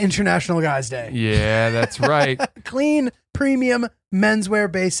Podcast. And International Guys Day. Yeah, that's right. Clean, premium menswear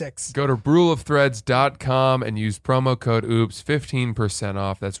basics. Go to ruleofthreads.com and use promo code OOPS 15%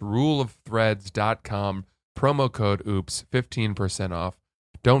 off. That's ruleofthreads.com, promo code OOPS 15% off.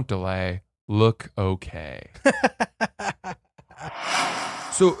 Don't delay. Look okay.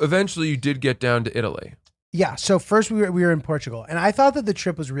 So eventually you did get down to Italy. Yeah. So first we were in Portugal, and I thought that the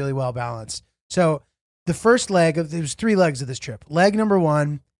trip was really well balanced. So the first leg there was 3 legs of this trip. Leg number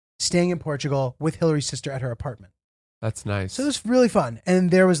 1, staying in Portugal with Hillary's sister at her apartment. That's nice. So it was really fun.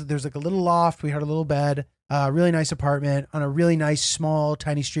 And there's like a little loft. We had a little bed, really nice apartment on a really nice, small,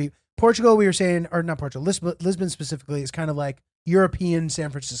 tiny street. Portugal, we were saying, or not Portugal, Lisbon specifically is kind of like European San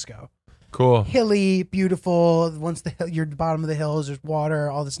Francisco. Cool. Hilly, beautiful. Once you're at the bottom of the hills, there's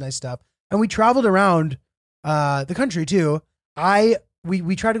water, all this nice stuff. And we traveled around the country too. I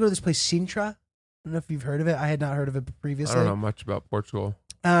we tried to go to this place, Sintra. I don't know if you've heard of it. I had not heard of it previously. I don't know much about Portugal.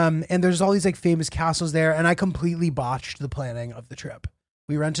 And there's all these like famous castles there, and I completely botched the planning of the trip.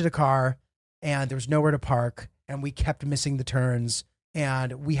 We rented a car, and there was nowhere to park, and we kept missing the turns.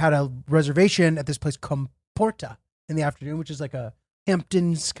 And we had a reservation at this place, Comporta, in the afternoon, which is like a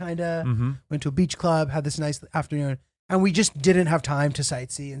Hamptons kind of. Mm-hmm. Went to a beach club, had this nice afternoon, and we just didn't have time to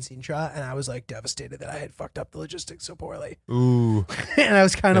sightsee in Sintra. And I was like devastated that I had fucked up the logistics so poorly. Ooh. And I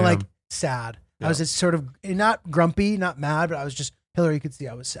was kind of Damn. like sad. Yeah. I was just sort of not grumpy, not mad, but I was just, Hillary could see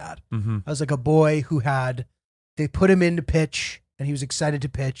I was sad. Mm-hmm. I was like a boy who they put him in to pitch, and he was excited to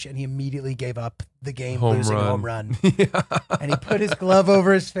pitch, and he immediately gave up the game, losing home run. Yeah. And he put his glove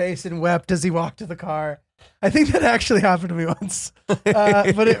over his face and wept as he walked to the car. I think that actually happened to me once,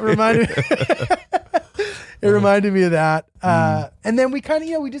 but it reminded me of that. And then we kind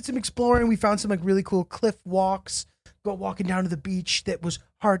of, we did some exploring. We found some like really cool cliff walks, walking down to the beach that was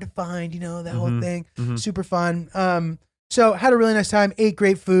hard to find, that whole thing. Mm-hmm. Super fun. So had a really nice time, ate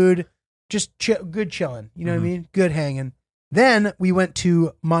great food, just good chilling. You know what I mean? Good hanging. Then we went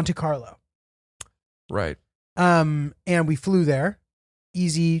to Monte Carlo. Right. And we flew there.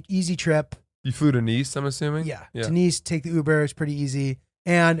 Easy trip. You flew to Nice, I'm assuming? Yeah. To Nice, take the Uber. It's pretty easy.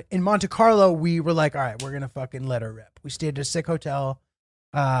 And in Monte Carlo, we were like, all right, we're going to fucking let her rip. We stayed at a sick hotel.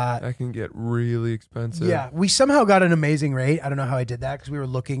 That can get really expensive. Yeah. We somehow got an amazing rate. I don't know how I did that because we were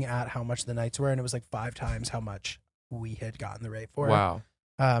looking at how much the nights were, and it was like 5 times how much we had gotten the rate for. Wow.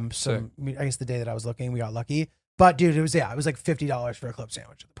 So I guess the day that I was looking, we got lucky. But dude, it was like $50 for a club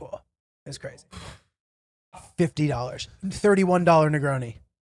sandwich at the pool. It was crazy. $50. $31 Negroni.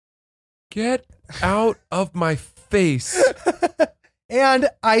 Get out of my face. And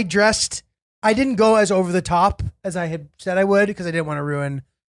I didn't go as over the top as I had said I would because I didn't want to ruin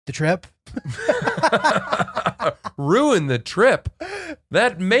the trip. Ruin the trip.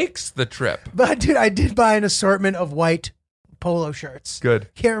 That makes the trip. But dude, I did buy an assortment of white polo shirts. Good.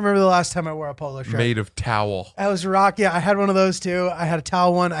 Can't remember the last time I wore a polo shirt. Made of towel. I was I had one of those too. I had a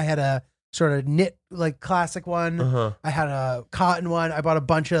towel one. I had a sort of knit, like classic one. Uh-huh. I had a cotton one. I bought a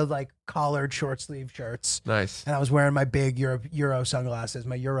bunch of like collared short sleeve shirts. Nice. And I was wearing my big Euro sunglasses,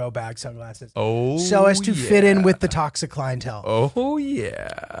 my Euro bag sunglasses. Oh, so as to fit in with the toxic clientele. Oh, yeah.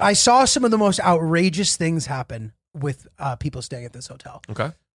 I saw some of the most outrageous things happen with people staying at this hotel.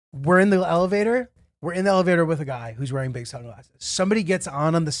 Okay. We're in the elevator. We're in the elevator with a guy who's wearing big sunglasses. Somebody gets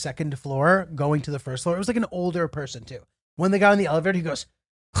on the second floor, going to the first floor. It was like an older person too. When they got in the elevator, he goes,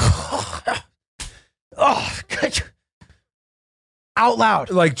 "Oh, out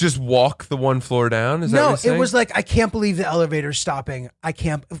loud." Like just walk the one floor down? Is that what you're saying? It was like, I can't believe the elevator's stopping. I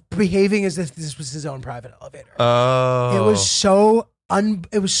can't, behaving as if this was his own private elevator. Oh. It was so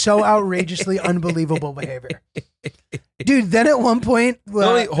outrageously unbelievable behavior. Dude, then at one point,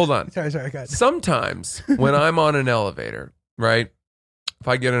 Hold on. Sorry, go ahead. Sometimes when I'm on an elevator, right? If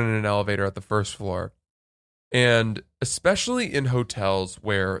I get in an elevator at the first floor, and especially in hotels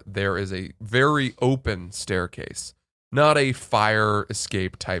where there is a very open staircase, not a fire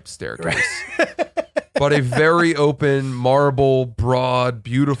escape type staircase, but a very open, marble, broad,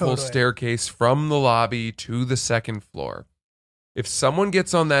 beautiful staircase from the lobby to the second floor. If someone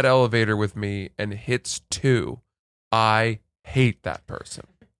gets on that elevator with me and hits 2, I hate that person.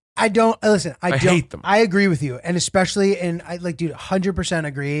 I hate them. I agree with you. And especially dude, 100%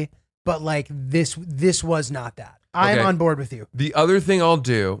 agree. But like this was not that. I'm on board with you. The other thing I'll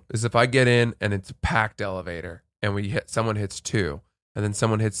do is if I get in and it's a packed elevator and someone hits 2 and then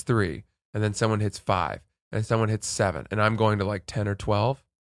someone hits 3 and then someone hits 5 and someone hits 7 and I'm going to like 10 or 12.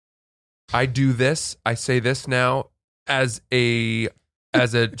 I do this. I say this now as a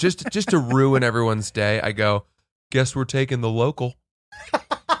just to ruin everyone's day. I go, guess we're taking the local.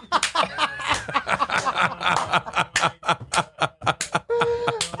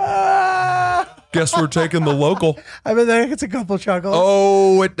 Guess we're taking the local. I mean, that gets a couple chuckles.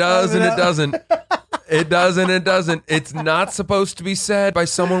 Oh, it does and it doesn't. It does and it doesn't. It's not supposed to be said by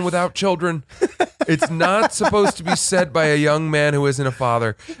someone without children. It's not supposed to be said by a young man who isn't a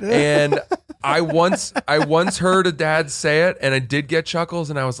father. And I once heard a dad say it, and I did get chuckles,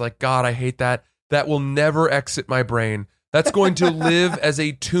 and I was like, God, I hate that. That will never exit my brain. That's going to live as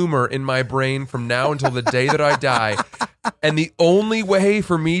a tumor in my brain from now until the day that I die. And the only way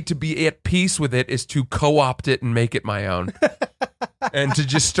for me to be at peace with it is to co-opt it and make it my own. And to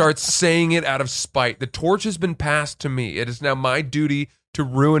just start saying it out of spite. The torch has been passed to me. It is now my duty to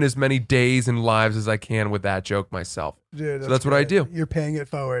ruin as many days and lives as I can with that joke myself. Dude, so that's what I do. You're paying it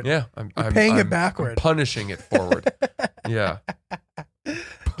forward. Yeah. I'm paying it backward. I'm punishing it forward. Yeah.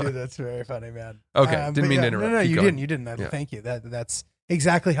 Dude, that's very funny, man. Okay, didn't mean to interrupt. No, Keep you going. didn't. Yeah. Thank you. That's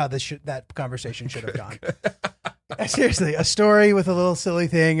exactly how that conversation should have gone. Seriously, a story with a little silly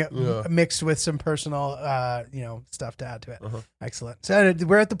thing mixed with some personal, stuff to add to it. Excellent. So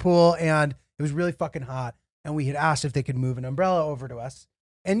we're at the pool and it was really fucking hot. And we had asked if they could move an umbrella over to us.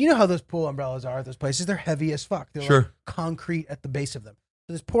 And you know how those pool umbrellas are at those places? They're heavy as fuck. They're like concrete at the base of them.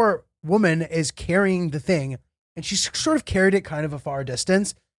 So this poor woman is carrying the thing and she sort of carried it kind of a far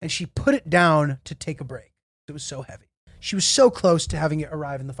distance and she put it down to take a break. It was so heavy. She was so close to having it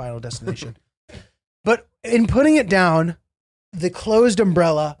arrive in the final destination. But in putting it down, the closed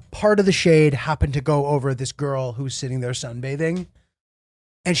umbrella, part of the shade happened to go over this girl who was sitting there sunbathing.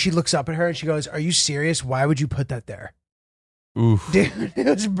 And she looks up at her and she goes, "Are you serious? Why would you put that there?" Oof. Dude, it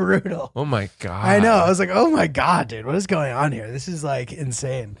was brutal. Oh my God. I know. I was like, oh my God, dude, what is going on here? This is like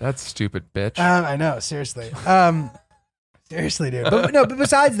insane. That's stupid, bitch. I know. Seriously. Seriously, dude. But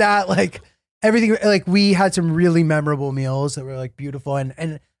besides that, like everything, like we had some really memorable meals that were like beautiful.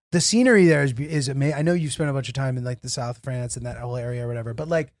 And the scenery there is amazing. I know you've spent a bunch of time in like the South of France and that whole area or whatever, but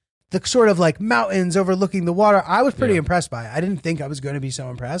like the sort of like mountains overlooking the water, I was pretty impressed by it. I didn't think I was going to be so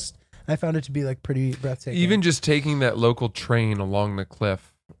impressed. I found it to be like pretty breathtaking. Even just taking that local train along the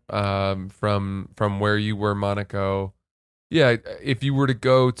cliff from where you were, Monaco. Yeah, if you were to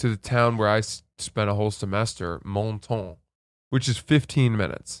go to the town where I spent a whole semester, Menton, which is 15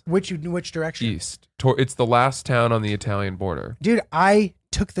 minutes. Which direction? East. It's the last town on the Italian border. Dude, I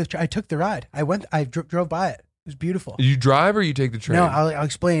took the ride. I drove by it. It was beautiful. You drive or you take the train? No, I'll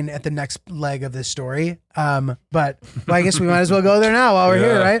explain at the next leg of this story. But I guess we might as well go there now while we're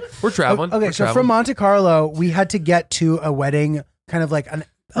here, right? We're traveling. Okay, from Monte Carlo, we had to get to a wedding, kind of like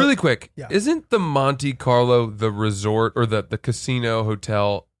really quick. Yeah. Isn't the Monte Carlo the resort or the casino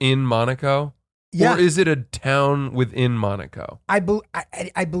hotel in Monaco? Yeah. Or is it a town within Monaco? I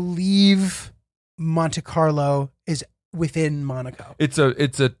believe Monte Carlo is within Monaco. It's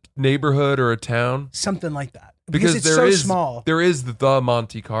a neighborhood or a town? Something like that. Because it's so small. There is the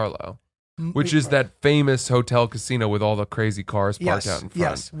Monte Carlo, which is that famous hotel casino with all the crazy cars parked out in front.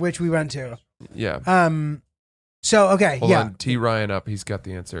 Yes, which we went to. Yeah. So, okay, Hold on, tee Ryan up. He's got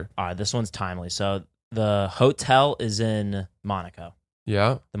the answer. All right, this one's timely. So the hotel is in Monaco.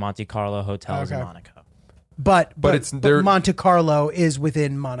 Yeah. The Monte Carlo Hotel is in Monaco. But it's there. Monte Carlo is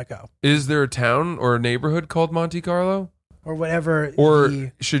within Monaco. Is there a town or a neighborhood called Monte Carlo? Or whatever.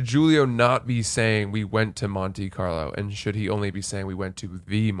 Or should Giulio not be saying we went to Monte Carlo, and should he only be saying we went to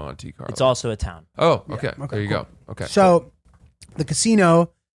the Monte Carlo? It's also a town. Oh, okay. Okay, There you cool. go. Okay. So the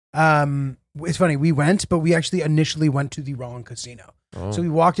casino, it's funny, we went, but we actually initially went to the wrong casino. Oh. So we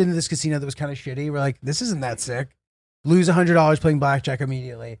walked into this casino that was kind of shitty. We're like, this isn't that sick. Lose $100 playing blackjack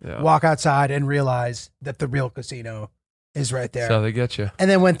immediately. Yeah. Walk outside and realize that the real casino is right there. So they get you. And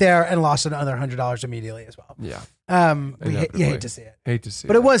then went there and lost another $100 immediately as well. Yeah. You hate to see it. Hate to see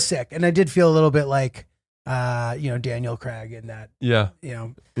But it. it was sick. And I did feel a little bit like, Daniel Craig in that, Yeah.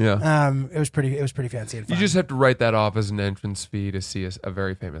 Yeah. it was pretty fancy and fun. You just have to write that off as an entrance fee to see a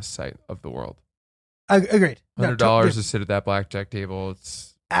very famous site of the world. Agreed. $100 to sit at that blackjack table.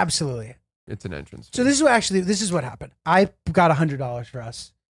 Absolutely. It's an entrance fee. So this is what happened. I got $100 for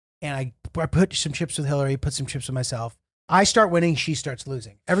us, and I put some chips with Hillary, put some chips with myself. I start winning, she starts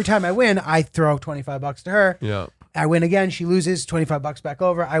losing. Every time I win, I throw $25 to her. Yeah. I win again, she loses, $25 back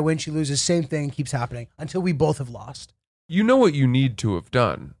over. I win, she loses, same thing keeps happening until we both have lost. You know what you need to have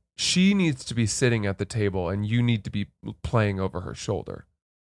done? She needs to be sitting at the table, and you need to be playing over her shoulder.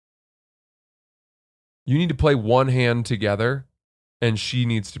 You need to play one hand together, and she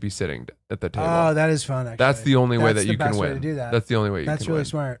needs to be sitting at the table. Oh, that is fun, actually. That's the only way That's that the you can best way win. to do that. That's the only way you That's can really win.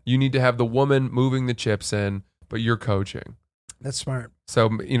 smart. You need to have the woman moving the chips in, but you're coaching. That's smart. So,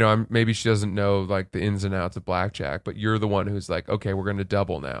 maybe she doesn't know like the ins and outs of blackjack, but you're the one who's like, okay, we're going to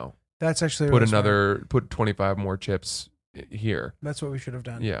double now. That's actually Put really smart. put 25 more chips here. That's what we should have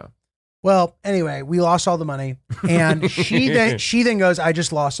done. Yeah. Well, anyway, we lost all the money, and she then goes, "I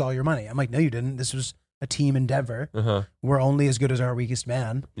just lost all your money." I'm like, "No, you didn't. This was a team endeavor. Uh-huh. We're only as good as our weakest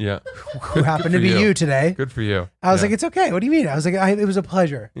man, Yeah. who happened to be you today." Good for you. I was Yeah. like, "It's okay. What do you mean?" I was like, "It was a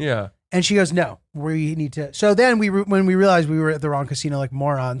pleasure." Yeah. And she goes, "No, we need to." So then when we realized we were at the wrong casino like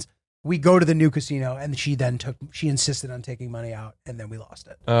morons, we go to the new casino, and she insisted on taking money out, and then we lost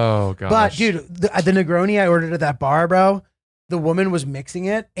it. Oh, gosh. But dude, the Negroni I ordered at that bar, bro, the woman was mixing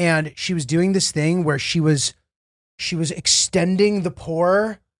it, and she was doing this thing where she was extending the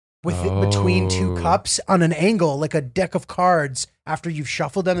pour with it between two cups on an angle, like a deck of cards after you've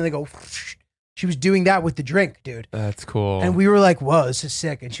shuffled them, and they go. She was doing that with the drink, dude. That's cool. And we were like, "Whoa, this is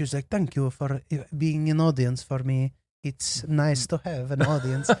sick." And she was like, "Thank you for being an audience for me." It's nice to have an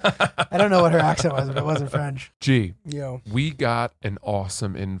audience. I don't know what her accent was, but it wasn't French. Gee, Yo. we got an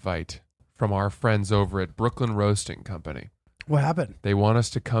awesome invite from our friends over at Brooklyn Roasting Company. What happened? They want us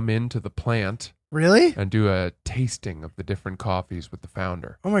to come into the plant Really? and do a tasting of the different coffees with the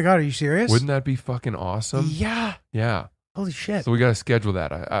founder. Oh my God, are you serious? Wouldn't that be fucking awesome? Yeah. Yeah. Holy shit. So we got to schedule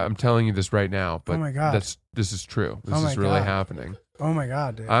that. I'm telling you this right now, but Oh my God. this is true. This Oh my is really God. happening. Oh my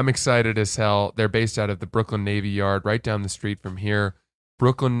God, dude. I'm excited as hell. They're based out of the Brooklyn Navy Yard, right down the street from here.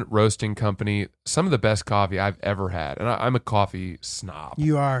 Brooklyn Roasting Company, some of the best coffee I've ever had, and I'm a coffee snob.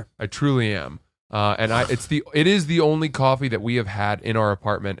 You are. I truly am. And it is the only coffee that we have had in our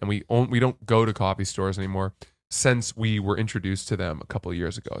apartment, and we don't go to coffee stores anymore since we were introduced to them a couple of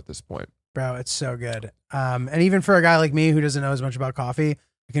years ago. At this point, Bro, it's so good. And even for a guy like me who doesn't know as much about coffee,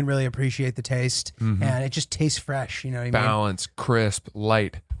 I can really appreciate the taste. Mhm. And it just tastes fresh. You know what I mean? balanced, crisp,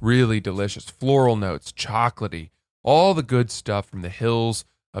 light, really delicious, floral notes, chocolatey, all the good stuff from the hills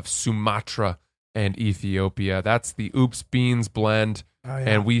of Sumatra and Ethiopia. That's the Oops Beans blend. Oh, yeah.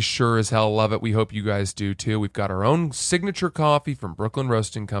 And we sure as hell love it. We hope you guys do too. We've got our own signature coffee from Brooklyn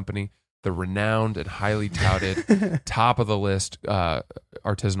Roasting Company, the renowned and highly touted, top of the list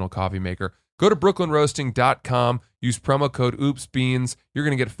artisanal coffee maker. Go to brooklynroasting.com. Use promo code OOPSBEANS. You're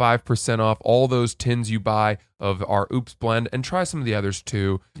going to get 5% off all those tins you buy of our Oops blend. And try some of the others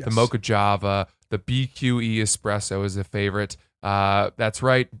too. Yes. The Mocha Java, the BQE Espresso is a favorite. That's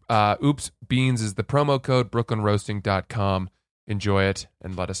right. Oops Beans is the promo code. brooklynroasting.com. Enjoy it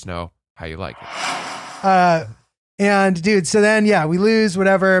and let us know how you like it. And dude, so then, yeah, we lose,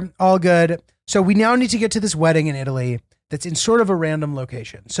 whatever, all good. So we now need to get to this wedding in Italy that's in sort of a random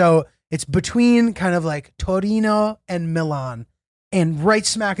location. So it's between kind of like Torino and Milan, and right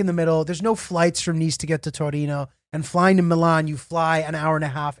smack in the middle. There's no flights from Nice to get to Torino, and flying to Milan, you fly an hour and a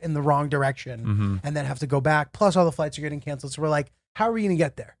half in the wrong direction and then have to go back. Plus all the flights are getting canceled. So we're like, how are we going to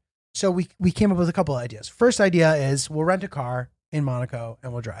get there? So we came up with a couple of ideas. First idea is we'll rent a car in Monaco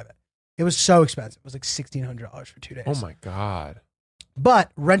and we'll drive it. It was so expensive. It was like $1,600 for 2 days. Oh my God.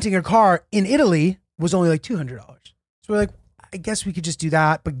 But renting a car in Italy was only like $200. So we're like, I guess we could just do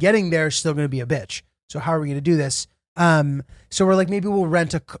that, but getting there is still going to be a bitch. So how are we going to do this? So we're like, maybe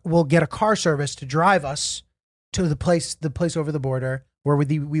we'll get a car service to drive us to the place over the border where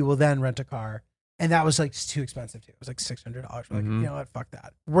we will then rent a car. And that was like too expensive too. It was like $600. We're like, you know what? Fuck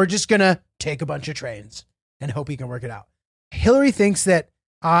that. We're just going to take a bunch of trains and hope we can work it out. Hillary thinks that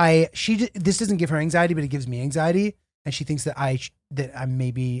this doesn't give her anxiety, but it gives me anxiety. And she thinks that I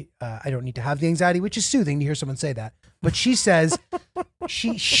don't need to have the anxiety, which is soothing to hear someone say that. But she says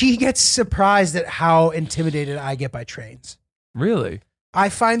she gets surprised at how intimidated I get by trains. Really? I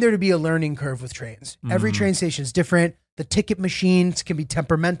find there to be a learning curve with trains. Every train station is different. The ticket machines can be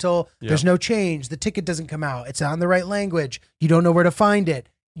temperamental. Yep. There's no change. The ticket doesn't come out. It's not in the right language. You don't know where to find it.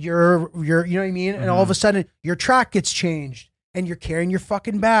 You're you know what I mean? And all of a sudden your track gets changed and you're carrying your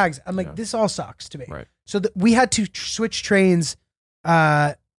fucking bags. I'm like, this all sucks to me. Right. So we had to switch trains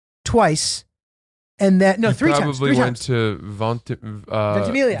twice. And then, three times. Probably went to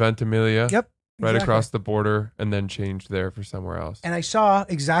Ventimiglia. Ventimiglia. Yep. Right exactly. across the border, and then changed there for somewhere else. And I saw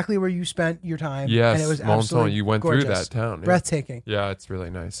exactly where you spent your time. Yes, and it was Monton. absolutely You went gorgeous. through that town. Yeah. Breathtaking. Yeah, it's really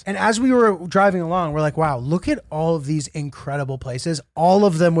nice. And as we were driving along, we're like, wow, look at all of these incredible places. All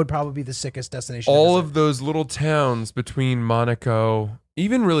of them would probably be the sickest destination. All of those little towns between Monaco,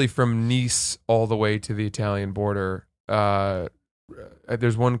 even really from Nice all the way to the Italian border.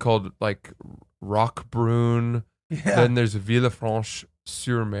 There's one called like Roquebrune. Yeah. Then there's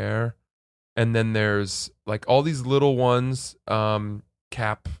Villefranche-sur-Mer. And then there's like all these little ones,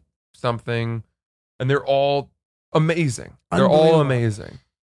 Cap something, and they're all amazing. They're all Unbelievable. amazing.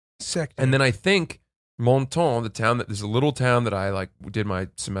 Sick. Dude. And then I think Monton, there's a little town that I like did my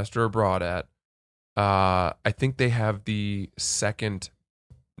semester abroad at. I think they have the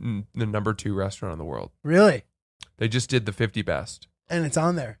number 2 restaurant in the world. Really? They just did the 50 best. And it's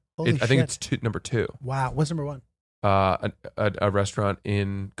on there. Holy shit. I think it's number 2. Wow. What's number 1? A restaurant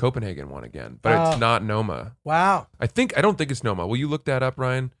in Copenhagen won again, but it's not Noma. Wow. I don't think it's Noma. Will you look that up,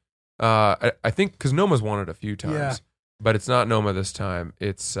 Ryan? I think because Noma's won it a few times, Yeah. but it's not Noma this time.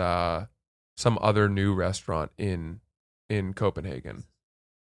 It's some other new restaurant in Copenhagen.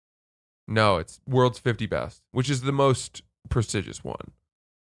 No, it's World's 50 Best, which is the most prestigious one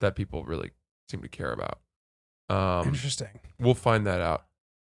that people really seem to care about. Interesting. We'll find that out.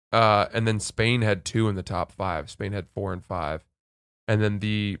 And then Spain had 2 in the top 5. Spain had 4 and 5. And then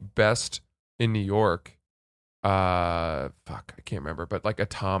the best in New York fuck, I can't remember, but like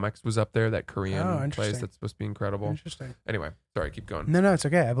Atomics was up there, that Korean place interesting. that's supposed to be incredible. Interesting. Anyway, sorry, keep going. No, it's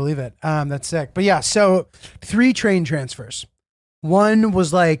okay. I believe it. That's sick. But yeah, so 3 train transfers. One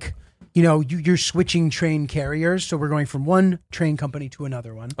was like, you're switching train carriers. So we're going from one train company to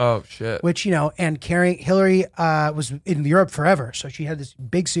another one. Oh shit. Which, and carrying, Hillary was in Europe forever. So she had this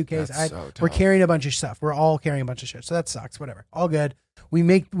big suitcase. That's so We're tough. carrying a bunch of stuff. We're all carrying a bunch of shit. So that sucks. Whatever. All good. We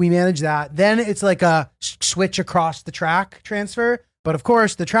manage that. Then it's like a switch across the track transfer. But of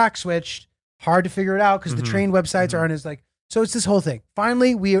course, the track switched. Hard to figure it out because the train websites aren't as like. So it's this whole thing.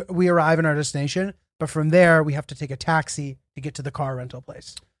 Finally, we arrive in our destination. But from there, we have to take a taxi to get to the car rental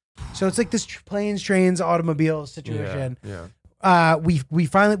place. So it's like this planes, trains, automobiles situation. Yeah. We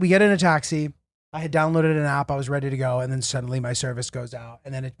finally get in a taxi. I had downloaded an app. I was ready to go. And then suddenly my service goes out.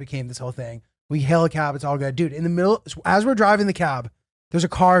 And then it became this whole thing. We hail a cab. It's all good. Dude, in the middle, as we're driving the cab, there's a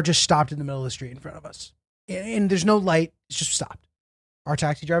car just stopped in the middle of the street in front of us. And there's no light. It's just stopped. Our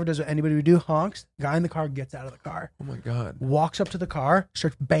taxi driver does what anybody would do, honks. The guy in the car gets out of the car. Oh my God. Walks up to the car,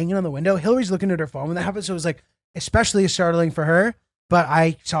 starts banging on the window. Hillary's looking at her phone when that happened. So it was like especially startling for her. But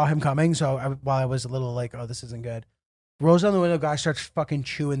I saw him coming. So while I was a little like, oh, this isn't good. Rolls down the window, guy starts fucking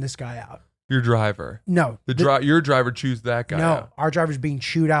chewing this guy out. Your driver. No. Your driver chews that guy No, out. our driver's being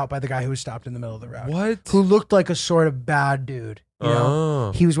chewed out by the guy who was stopped in the middle of the road. What? Who looked like a sort of bad dude. You know?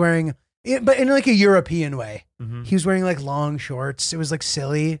 Oh. He was wearing, but in like a European way. Mhm. He was wearing like long shorts. It was like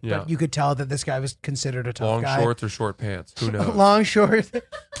silly, Yeah. but you could tell that this guy was considered a tough Long guy. shorts or short pants? Who knows? Long shorts.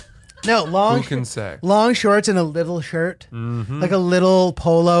 No, long. Who can say? Long shorts and a little shirt, Mhm. like a little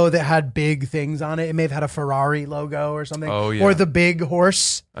polo that had big things on it. It may have had a Ferrari logo or something. Oh, yeah. Or the big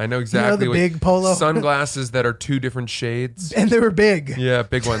horse, I know exactly. the what- big polo. Sunglasses that are 2 different shades. and they were big. Yeah,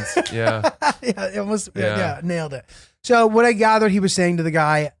 big ones. Yeah. Yeah, it almost Yeah. nailed it. So what I gathered he was saying to the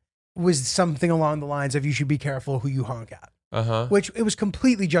guy was something along the lines of you should be careful who you honk at, Uh-huh. which it was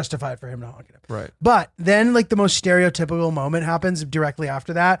completely justified for him to honk at him. Right. But then like the most stereotypical moment happens directly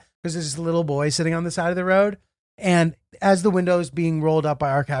after that because there's this little boy sitting on the side of the road. And as the window is being rolled up by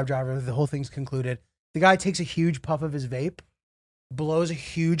our cab driver, the whole thing's concluded. The guy takes a huge puff of his vape, blows a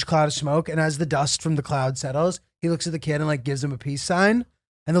huge cloud of smoke. And as the dust from the cloud settles, he looks at the kid and like gives him a peace sign.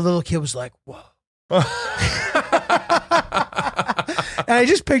 And the little kid was like, whoa. And I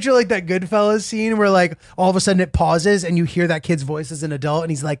just picture like that Goodfellas scene where like all of a sudden it pauses and you hear that kid's voice as an adult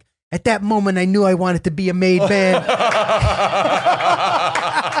and he's like, at that moment I knew I wanted to be a made man.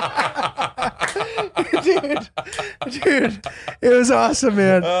 Dude, it was awesome,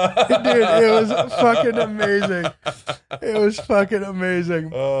 man. Dude, it was fucking amazing. It was fucking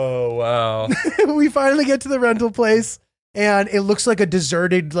amazing. Oh, wow. We finally get to the rental place and it looks like a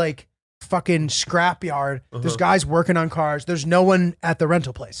deserted like fucking scrapyard. There's guys working on cars. There's no one at the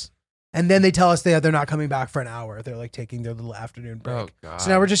rental place. And then they tell us they're not coming back for an hour. They're like taking their little afternoon break. Oh, God. So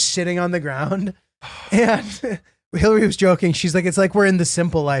now we're just sitting on the ground. And Hillary was joking. She's like, it's like we're in The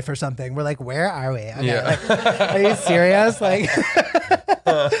Simple Life or something. We're like, where are we? Okay, Yeah. like, are you serious? Like,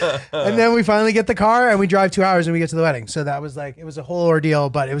 and then we finally get the car and we drive 2 hours and we get to the wedding. So that was like, it was a whole ordeal,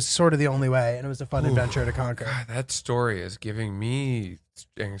 but it was sort of the only way. And it was a fun adventure to conquer. God, that story is giving me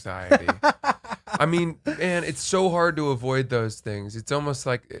anxiety. I mean, man, it's so hard to avoid those things. It's almost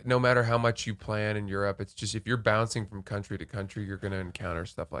like no matter how much you plan in Europe, it's just if you're bouncing from country to country, you're going to encounter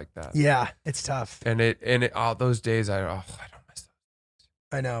stuff like that. Yeah, it's tough. And those days, I don't miss them.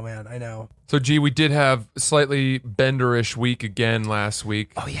 I know, man. I know. So, G, we did have a slightly benderish week again last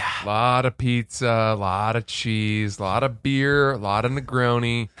week. Oh, yeah. A lot of pizza, a lot of cheese, a lot of beer, a lot of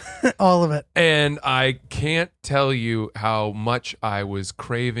Negroni. All of it. And I can't tell you how much I was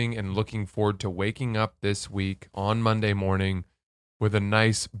craving and looking forward to waking up this week on Monday morning with a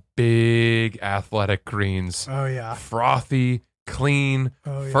nice big Athletic Greens. Oh, yeah. Frothy, clean,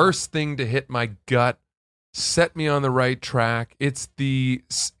 Oh, yeah. first thing to hit my gut, set me on the right track. It's the,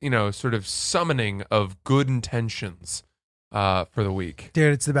 sort of summoning of good intentions for the week.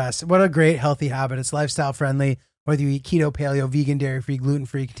 Dude, it's the best. What a great healthy habit. It's lifestyle friendly. Whether you eat keto, paleo, vegan, dairy-free,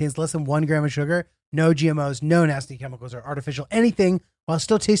 gluten-free, contains less than 1 gram of sugar, no GMOs, no nasty chemicals or artificial anything, while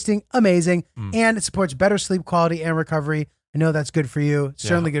still tasting amazing. And it supports better sleep quality and recovery. I know that's good for you. It's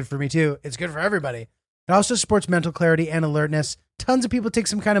certainly good for me too. It's good for everybody. It also supports mental clarity and alertness. Tons of people take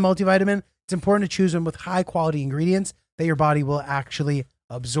some kind of multivitamin. It's important to choose them with high quality ingredients that your body will actually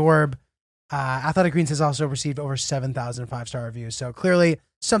absorb. Athletic Greens has also received over 7,000 5-star reviews. So clearly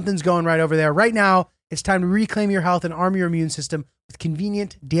something's going right over there. Right now, it's time to reclaim your health and arm your immune system with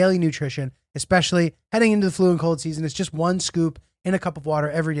convenient daily nutrition, especially heading into the flu and cold season. It's just 1 scoop in a cup of water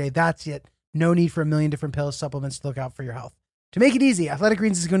every day. That's it. No need for a million different pills, supplements to look out for your health. To make it easy, Athletic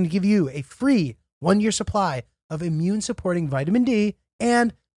Greens is going to give you a free 1-year supply of immune-supporting vitamin D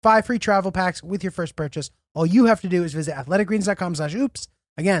and 5 free travel packs with your first purchase. All you have to do is visit athleticgreens.com/oops.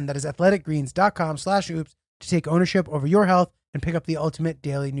 Again, that is athleticgreens.com/oops to take ownership over your health and pick up the ultimate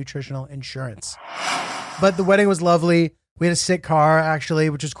daily nutritional insurance. But the wedding was lovely. We had a sick car, actually,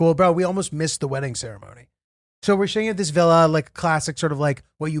 which was cool. Bro, we almost missed the wedding ceremony. So we're staying at this villa, like classic sort of like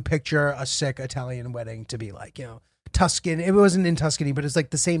what you picture a sick Italian wedding to be like, you know, Tuscan. It wasn't in Tuscany, but it's like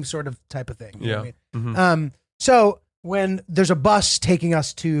the same sort of type of thing. You know what I mean? So when there's a bus taking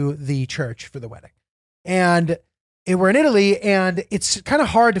us to the church for the wedding, and we're in Italy, and it's kind of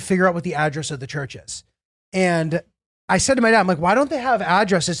hard to figure out what the address of the church is. And I said to my dad, I'm like, why don't they have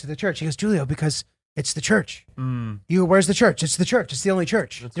addresses to the church? He goes, Julio, because it's the church. You go, where's the church? It's the church. It's the only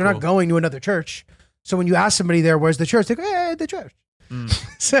church. You're not going to another church. So when you ask somebody there, where's the church? They go, hey, the church.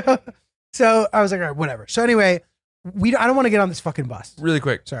 So I was like, all right, whatever. So anyway, I don't want to get on this fucking bus. Really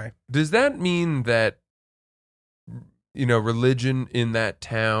quick. Sorry. Does that mean that, you know, religion in that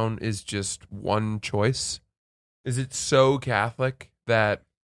town is just one choice? Is it so Catholic that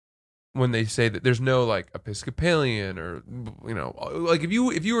when they say that there's no like Episcopalian or, you know, like if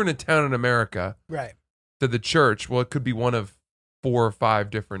you were in a town in America, Right. to the church, well, it could be one of 4 or 5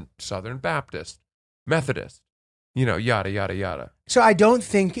 different Southern Baptist, Methodist, you know, yada, yada, yada. So I don't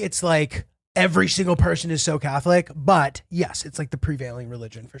think it's like every single person is so Catholic, but yes, it's like the prevailing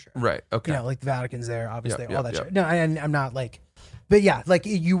religion for sure. Right. Okay. You know, like the Vatican's there, obviously, Yep, all that yep. shit. No, I'm not like, but yeah, like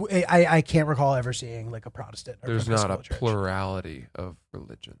I can't recall ever seeing like a Protestant or There's not a Episcopal church. plurality of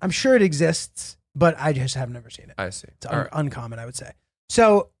religion. I'm sure it exists, but I just have never seen it. I see. It's All right. uncommon, I would say.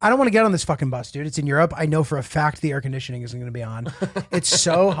 So I don't want to get on this fucking bus, dude. It's in Europe. I know for a fact the air conditioning isn't going to be on. It's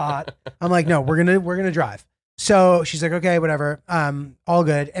so hot. I'm like, no, we're gonna drive. So she's like, okay, whatever. All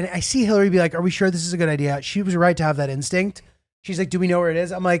good. And I see Hillary be like, are we sure this is a good idea? She was right to have that instinct. She's like, do we know where it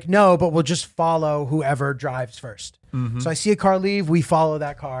is? I'm like, no, but we'll just follow whoever drives first. So I see a car leave. We follow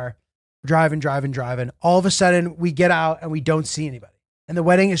that car, driving. All of a sudden, we get out and we don't see anybody. And the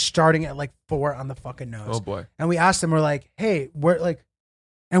wedding is starting at like 4 on the fucking nose. Oh boy. And we asked them, we're like, hey, we're like,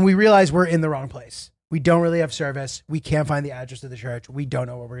 and we realize we're in the wrong place. We don't really have service. We can't find the address of the church. We don't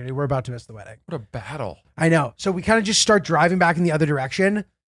know what we're going to do. We're about to miss the wedding. What a battle. I know. So we kind of just start driving back in the other direction.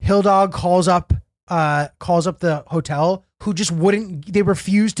 Hill Dog calls up the hotel, who just wouldn't, they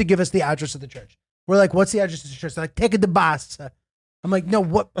refused to give us the address of the church. We're like, what's the address of the church? They're like, take the bus. I'm like, no,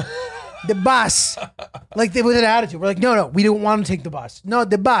 what? The bus. Like, they with an attitude. We're like, no, we don't want to take the bus. No,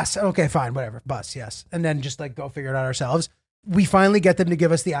 the bus. Okay, fine, whatever. Bus, yes. And then just like go figure it out ourselves. We finally get them to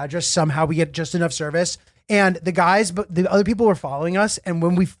give us the address. Somehow we get just enough service. And the other people were following us. And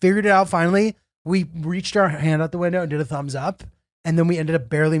when we figured it out finally, we reached our hand out the window and did a thumbs up. And then we ended up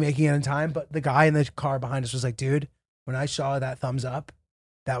barely making it in time. But the guy in the car behind us was like, dude, when I saw that thumbs up,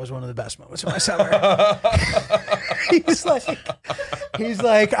 that was one of the best moments of my summer. he's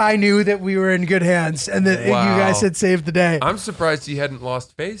like, I knew that we were in good hands and that you guys had saved the day. I'm surprised he hadn't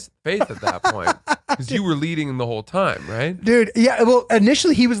lost faith at that point, because you were leading him the whole time, right? Dude, yeah. Well,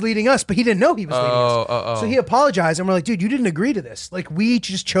 initially he was leading us, but he didn't know he was leading us. So he apologized, and we're like, dude, you didn't agree to this. Like, we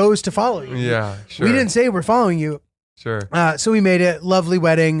just chose to follow you. Yeah, sure. We didn't say we're following you. Sure. So we made it. Lovely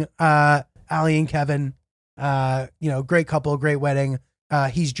wedding. Allie and Kevin, great couple, great wedding.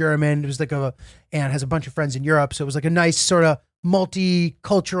 He's German. It was like and has a bunch of friends in Europe. So it was like a nice sort of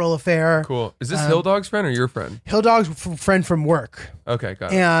multicultural affair. Cool. Is this Hill Dog's friend or your friend? Hill Dog's friend from work. Okay,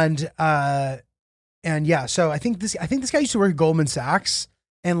 got it. And yeah, so I think this guy used to work at Goldman Sachs.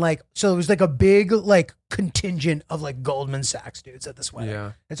 And like, so it was like a big like contingent of like Goldman Sachs dudes at this wedding.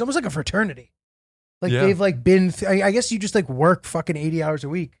 Yeah. It's almost like a fraternity. Like they've like been, I guess you just like work fucking 80 hours a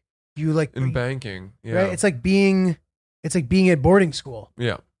week. You like in banking. Yeah. Right. It's like being at boarding school.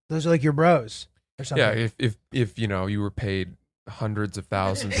 Yeah. Those are like your bros or something. Yeah. If you were paid hundreds of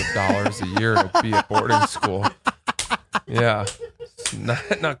thousands of dollars a year to be at boarding school. Yeah. It's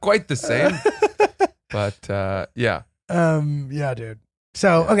not quite the same, but yeah. Yeah, dude.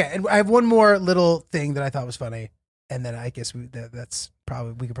 So, okay. And I have one more little thing that I thought was funny. And then I guess we could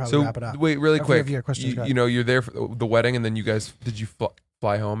probably wrap it up. Wait, really quick. You're there for the wedding, and then you guys, did you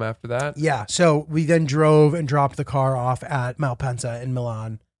fly home after that? Yeah. So we then drove and dropped the car off at Malpensa in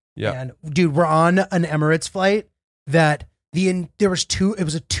Milan. Yeah. And dude, we're on an Emirates flight that it was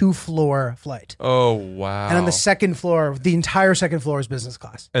a 2-floor flight. Oh, wow. And on the second floor, the entire second floor is business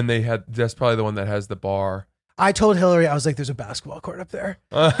class. And that's probably the one that has the bar. I told Hillary, I was like, there's a basketball court up there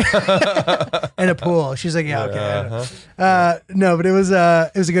and a pool. She's like, yeah, okay. No, but it was a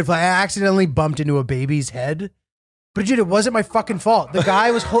good flight. I accidentally bumped into a baby's head, but dude, it wasn't my fucking fault. The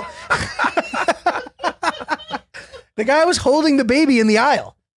guy was the guy was holding the baby in the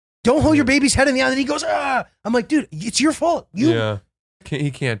aisle. Don't hold your baby's head in the eye. And he goes, ah. I'm like, dude, it's your fault. Yeah.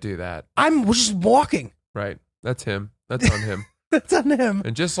 He can't do that. I'm just walking. Right. That's him. That's on him. That's on him.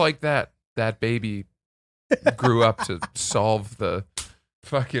 And just like that baby grew up to solve the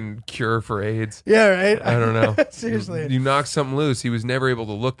fucking cure for AIDS. Yeah, right? I don't know. Seriously. You knocked something loose. He was never able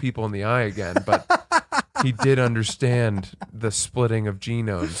to look people in the eye again, but he did understand the splitting of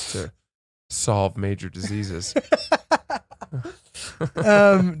genomes to solve major diseases.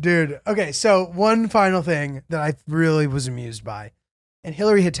 Dude. Okay, so one final thing that I really was amused by. And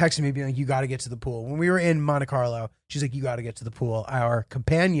Hillary had texted me being like, you got to get to the pool. When we were in Monte Carlo, she's like, you got to get to the pool. Our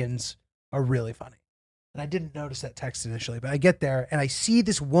companions are really funny. And I didn't notice that text initially, but I get there and I see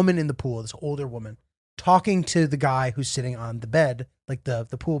this woman in the pool, this older woman, talking to the guy who's sitting on the bed, like the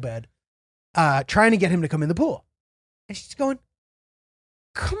pool bed, trying to get him to come in the pool. And she's going,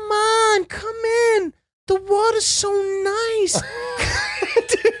 come on, come in. The water's so nice.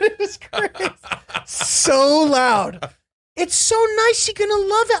 Dude, it was crazy. So loud. It's so nice. You're going to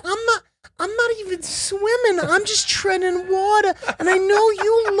love it. I'm not even swimming. I'm just treading water. And I know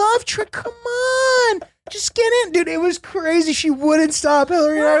you love Come on. Just get in. Dude, it was crazy. She wouldn't stop.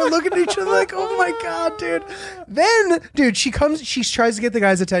 Hillary and I are looking at each other like, oh my God, dude. Then, dude, she tries to get the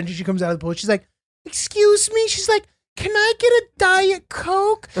guy's attention. She comes out of the pool. She's like, excuse me. She's like, can I get a Diet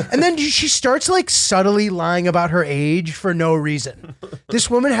Coke? And then she starts like subtly lying about her age for no reason. This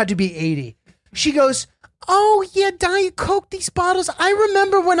woman had to be 80. She goes, oh, yeah, Diet Coke, these bottles. I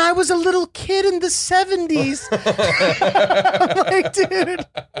remember when I was a little kid in the 70s. I'm like, dude,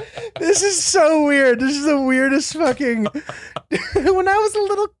 this is so weird. This is the weirdest fucking... When I was a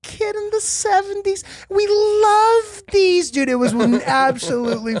little kid in the 70s, we loved these. Dude, it was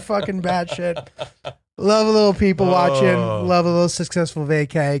absolutely fucking batshit. Love a little people watching. Love a little successful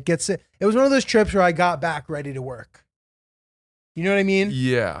vacay. It was one of those trips where I got back ready to work. You know what I mean?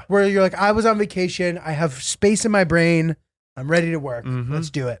 Yeah. Where you're like, I was on vacation. I have space in my brain. I'm ready to work. Mm-hmm. Let's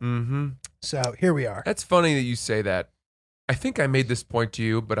do it. Mm-hmm. So here we are. That's funny that you say that. I think I made this point to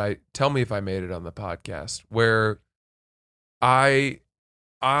you, but tell me if I made it on the podcast, where I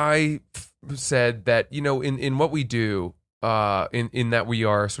said that, you know, in what we do, in that we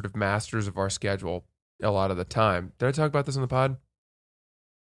are sort of masters of our schedule a lot of the time. Did I talk about this on the pod?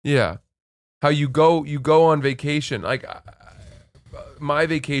 Yeah. How you go on vacation. Like my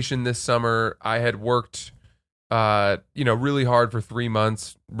vacation this summer, I had worked, really hard for 3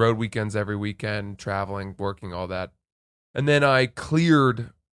 months, road weekends every weekend, traveling, working, all that. And then I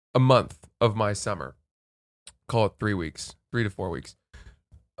cleared a month of my summer. Call it 3 weeks, 3 to 4 weeks.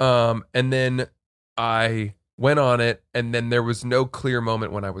 And then I went on it, and then there was no clear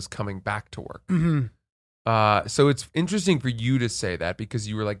moment when I was coming back to work. Mm-hmm. So it's interesting for you to say that because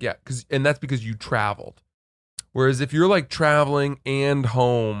you were like, yeah, and that's because you traveled. Whereas if you're like traveling and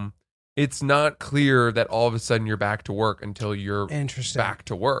home, it's not clear that all of a sudden you're back to work until you're back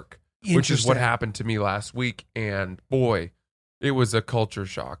to work, which is what happened to me last week. And boy, it was a culture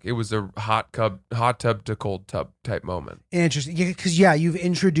shock. It was a hot tub to cold tub type moment. Interesting. Because, you've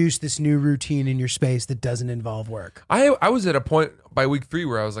introduced this new routine in your space that doesn't involve work. I was at a point by week 3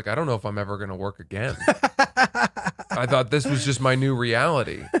 where I was like, I don't know if I'm ever going to work again. I thought this was just my new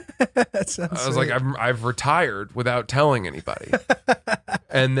reality. I was like, I've retired without telling anybody.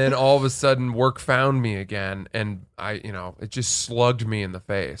 And then all of a sudden work found me again. And it just slugged me in the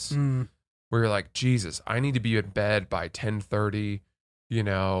face. Where you're like, Jesus, I need to be in bed by 10:30,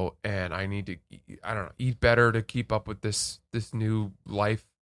 and I need to, eat better to keep up with this new life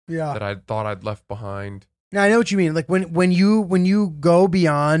that I thought I'd left behind. Now I know what you mean. Like when you go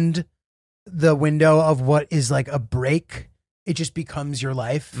beyond the window of what is like a break, it just becomes your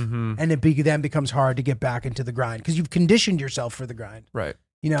life, and it then becomes hard to get back into the grind because you've conditioned yourself for the grind. Right.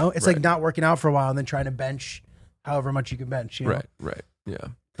 It's like not working out for a while and then trying to bench however much you can bench. Right. Yeah.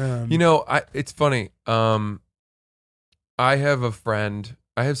 It's funny. I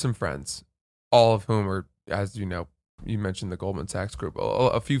have some friends, all of whom are, as you know, you mentioned the Goldman Sachs group,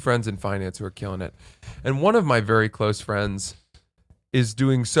 a few friends in finance who are killing it. And one of my very close friends is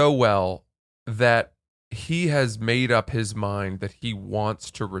doing so well that he has made up his mind that he wants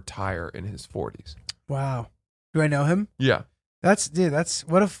to retire in his 40s. Wow. Do I know him? Yeah. That's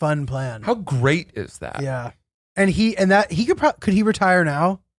what a fun plan. How great is that? Yeah. And could he retire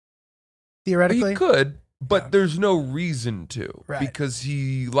now? Theoretically? He could, but there's no reason to, right, because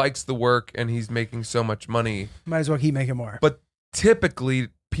he likes the work and he's making so much money. Might as well keep making more. But typically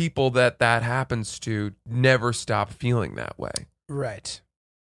people that happens to never stop feeling that way. Right.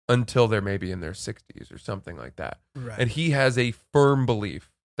 Until they're maybe in their 60s or something like that. Right. And he has a firm belief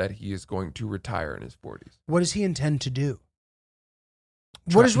that he is going to retire in his 40s. What does he intend to do?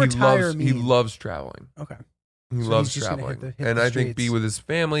 What does retire He mean? loves traveling. Okay. He So loves he's just gonna traveling. hit And the I think be streets. with his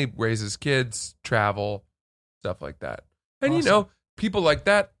family, raise his kids, travel, stuff like that. And Awesome. people like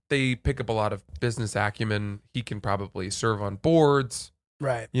that, they pick up a lot of business acumen. He can probably serve on boards,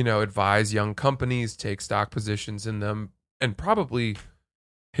 Right. advise young companies, take stock positions in them, and probably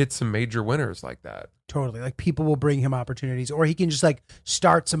hit some major winners like that. Totally. Like people will bring him opportunities, or he can just like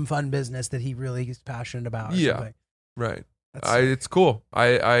start some fun business that he really is passionate about. Or Yeah. something. Right. That's It's cool.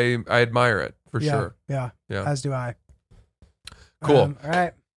 I admire it for yeah, sure. Yeah. Yeah. As do I. Cool. All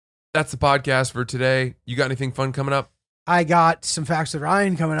right. That's the podcast for today. You got anything fun coming up? I got some facts with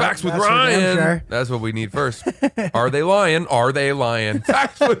Ryan coming up. Facts with That's for damn Ryan. That's what we need first. Are they lying? Are they lying?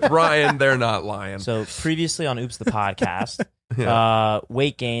 Facts with Ryan. They're not lying. So previously on Oops the podcast, Yeah.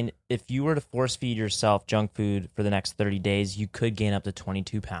 weight gain. If you were to force feed yourself junk food for the next 30 days, you could gain up to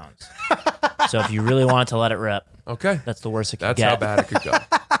 22 pounds. So if you really wanted to let it rip, Okay. that's the worst it could That's get. how bad it could go.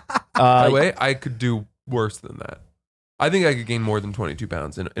 By the way, I could do worse than that. I think I could gain more than 22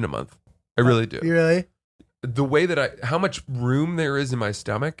 pounds in a month. I really do. You really? The way that how much room there is in my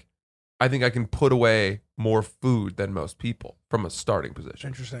stomach, I think I can put away more food than most people from a starting position.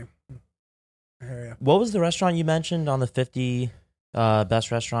 Interesting. I hear you. What was the restaurant you mentioned on the 50 best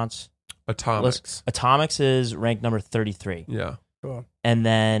restaurants? Atomics. Atomics is ranked number 33. Yeah. Cool. And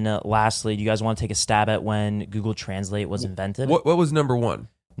then lastly, do you guys want to take a stab at when Google Translate was invented? What was number one?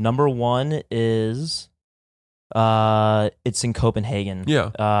 Number one is it's in Copenhagen.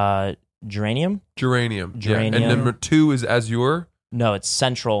 Yeah. Geranium? Geranium. Yeah. And Geranium. number two is Azure. No, it's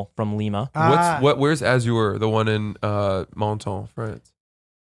Central from Lima. Where's Azure? The one in Menton, France.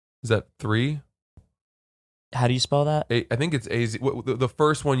 Is that 3? How do you spell that? I think it's AZ. The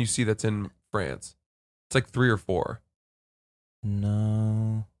first one you see that's in France. It's like 3 or 4.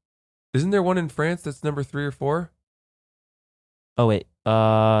 No. Isn't there one in France that's number 3 or 4? Oh wait.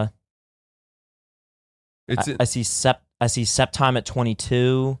 It's in I see Septime at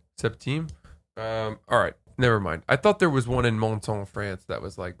 22. Septime. All right. Never mind. I thought there was one in Menton, France that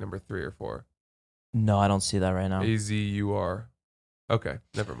was like number 3 or 4. No, I don't see that right now. AZUR. Okay.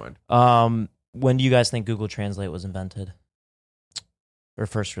 Never mind. When do you guys think Google Translate was invented? Or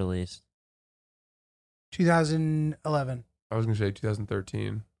first released? 2011. I was going to say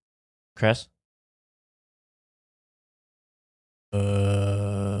 2013. Chris?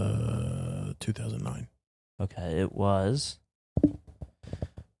 2009. Okay, it was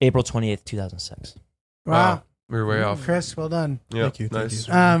April 28th, 2006. Wow. We were way off. Chris, well done. Yeah. Thank you, thank Nice.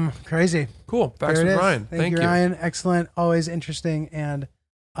 you. Crazy. Cool. Facts There it with is. Ryan. Thank you, Ryan. Excellent. Always interesting and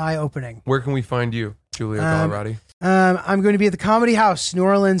eye-opening. Where can we find you, Julia Colorado? I'm going to be at the Comedy House, New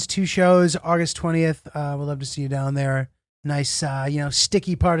Orleans, 2 shows, August 20th. We'd love to see you down there. Nice,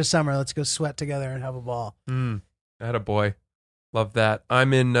 sticky part of summer. Let's go sweat together and have a ball. Attaboy. Love that.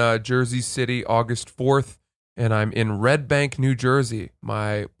 I'm in Jersey City, August 4th, and I'm in Red Bank, New Jersey,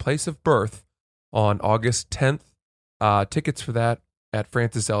 my place of birth, on August 10th. Tickets for that at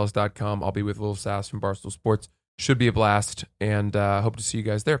francisellis.com. I'll be with Lil Sass from Barstool Sports. Should be a blast, and hope to see you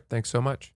guys there. Thanks so much.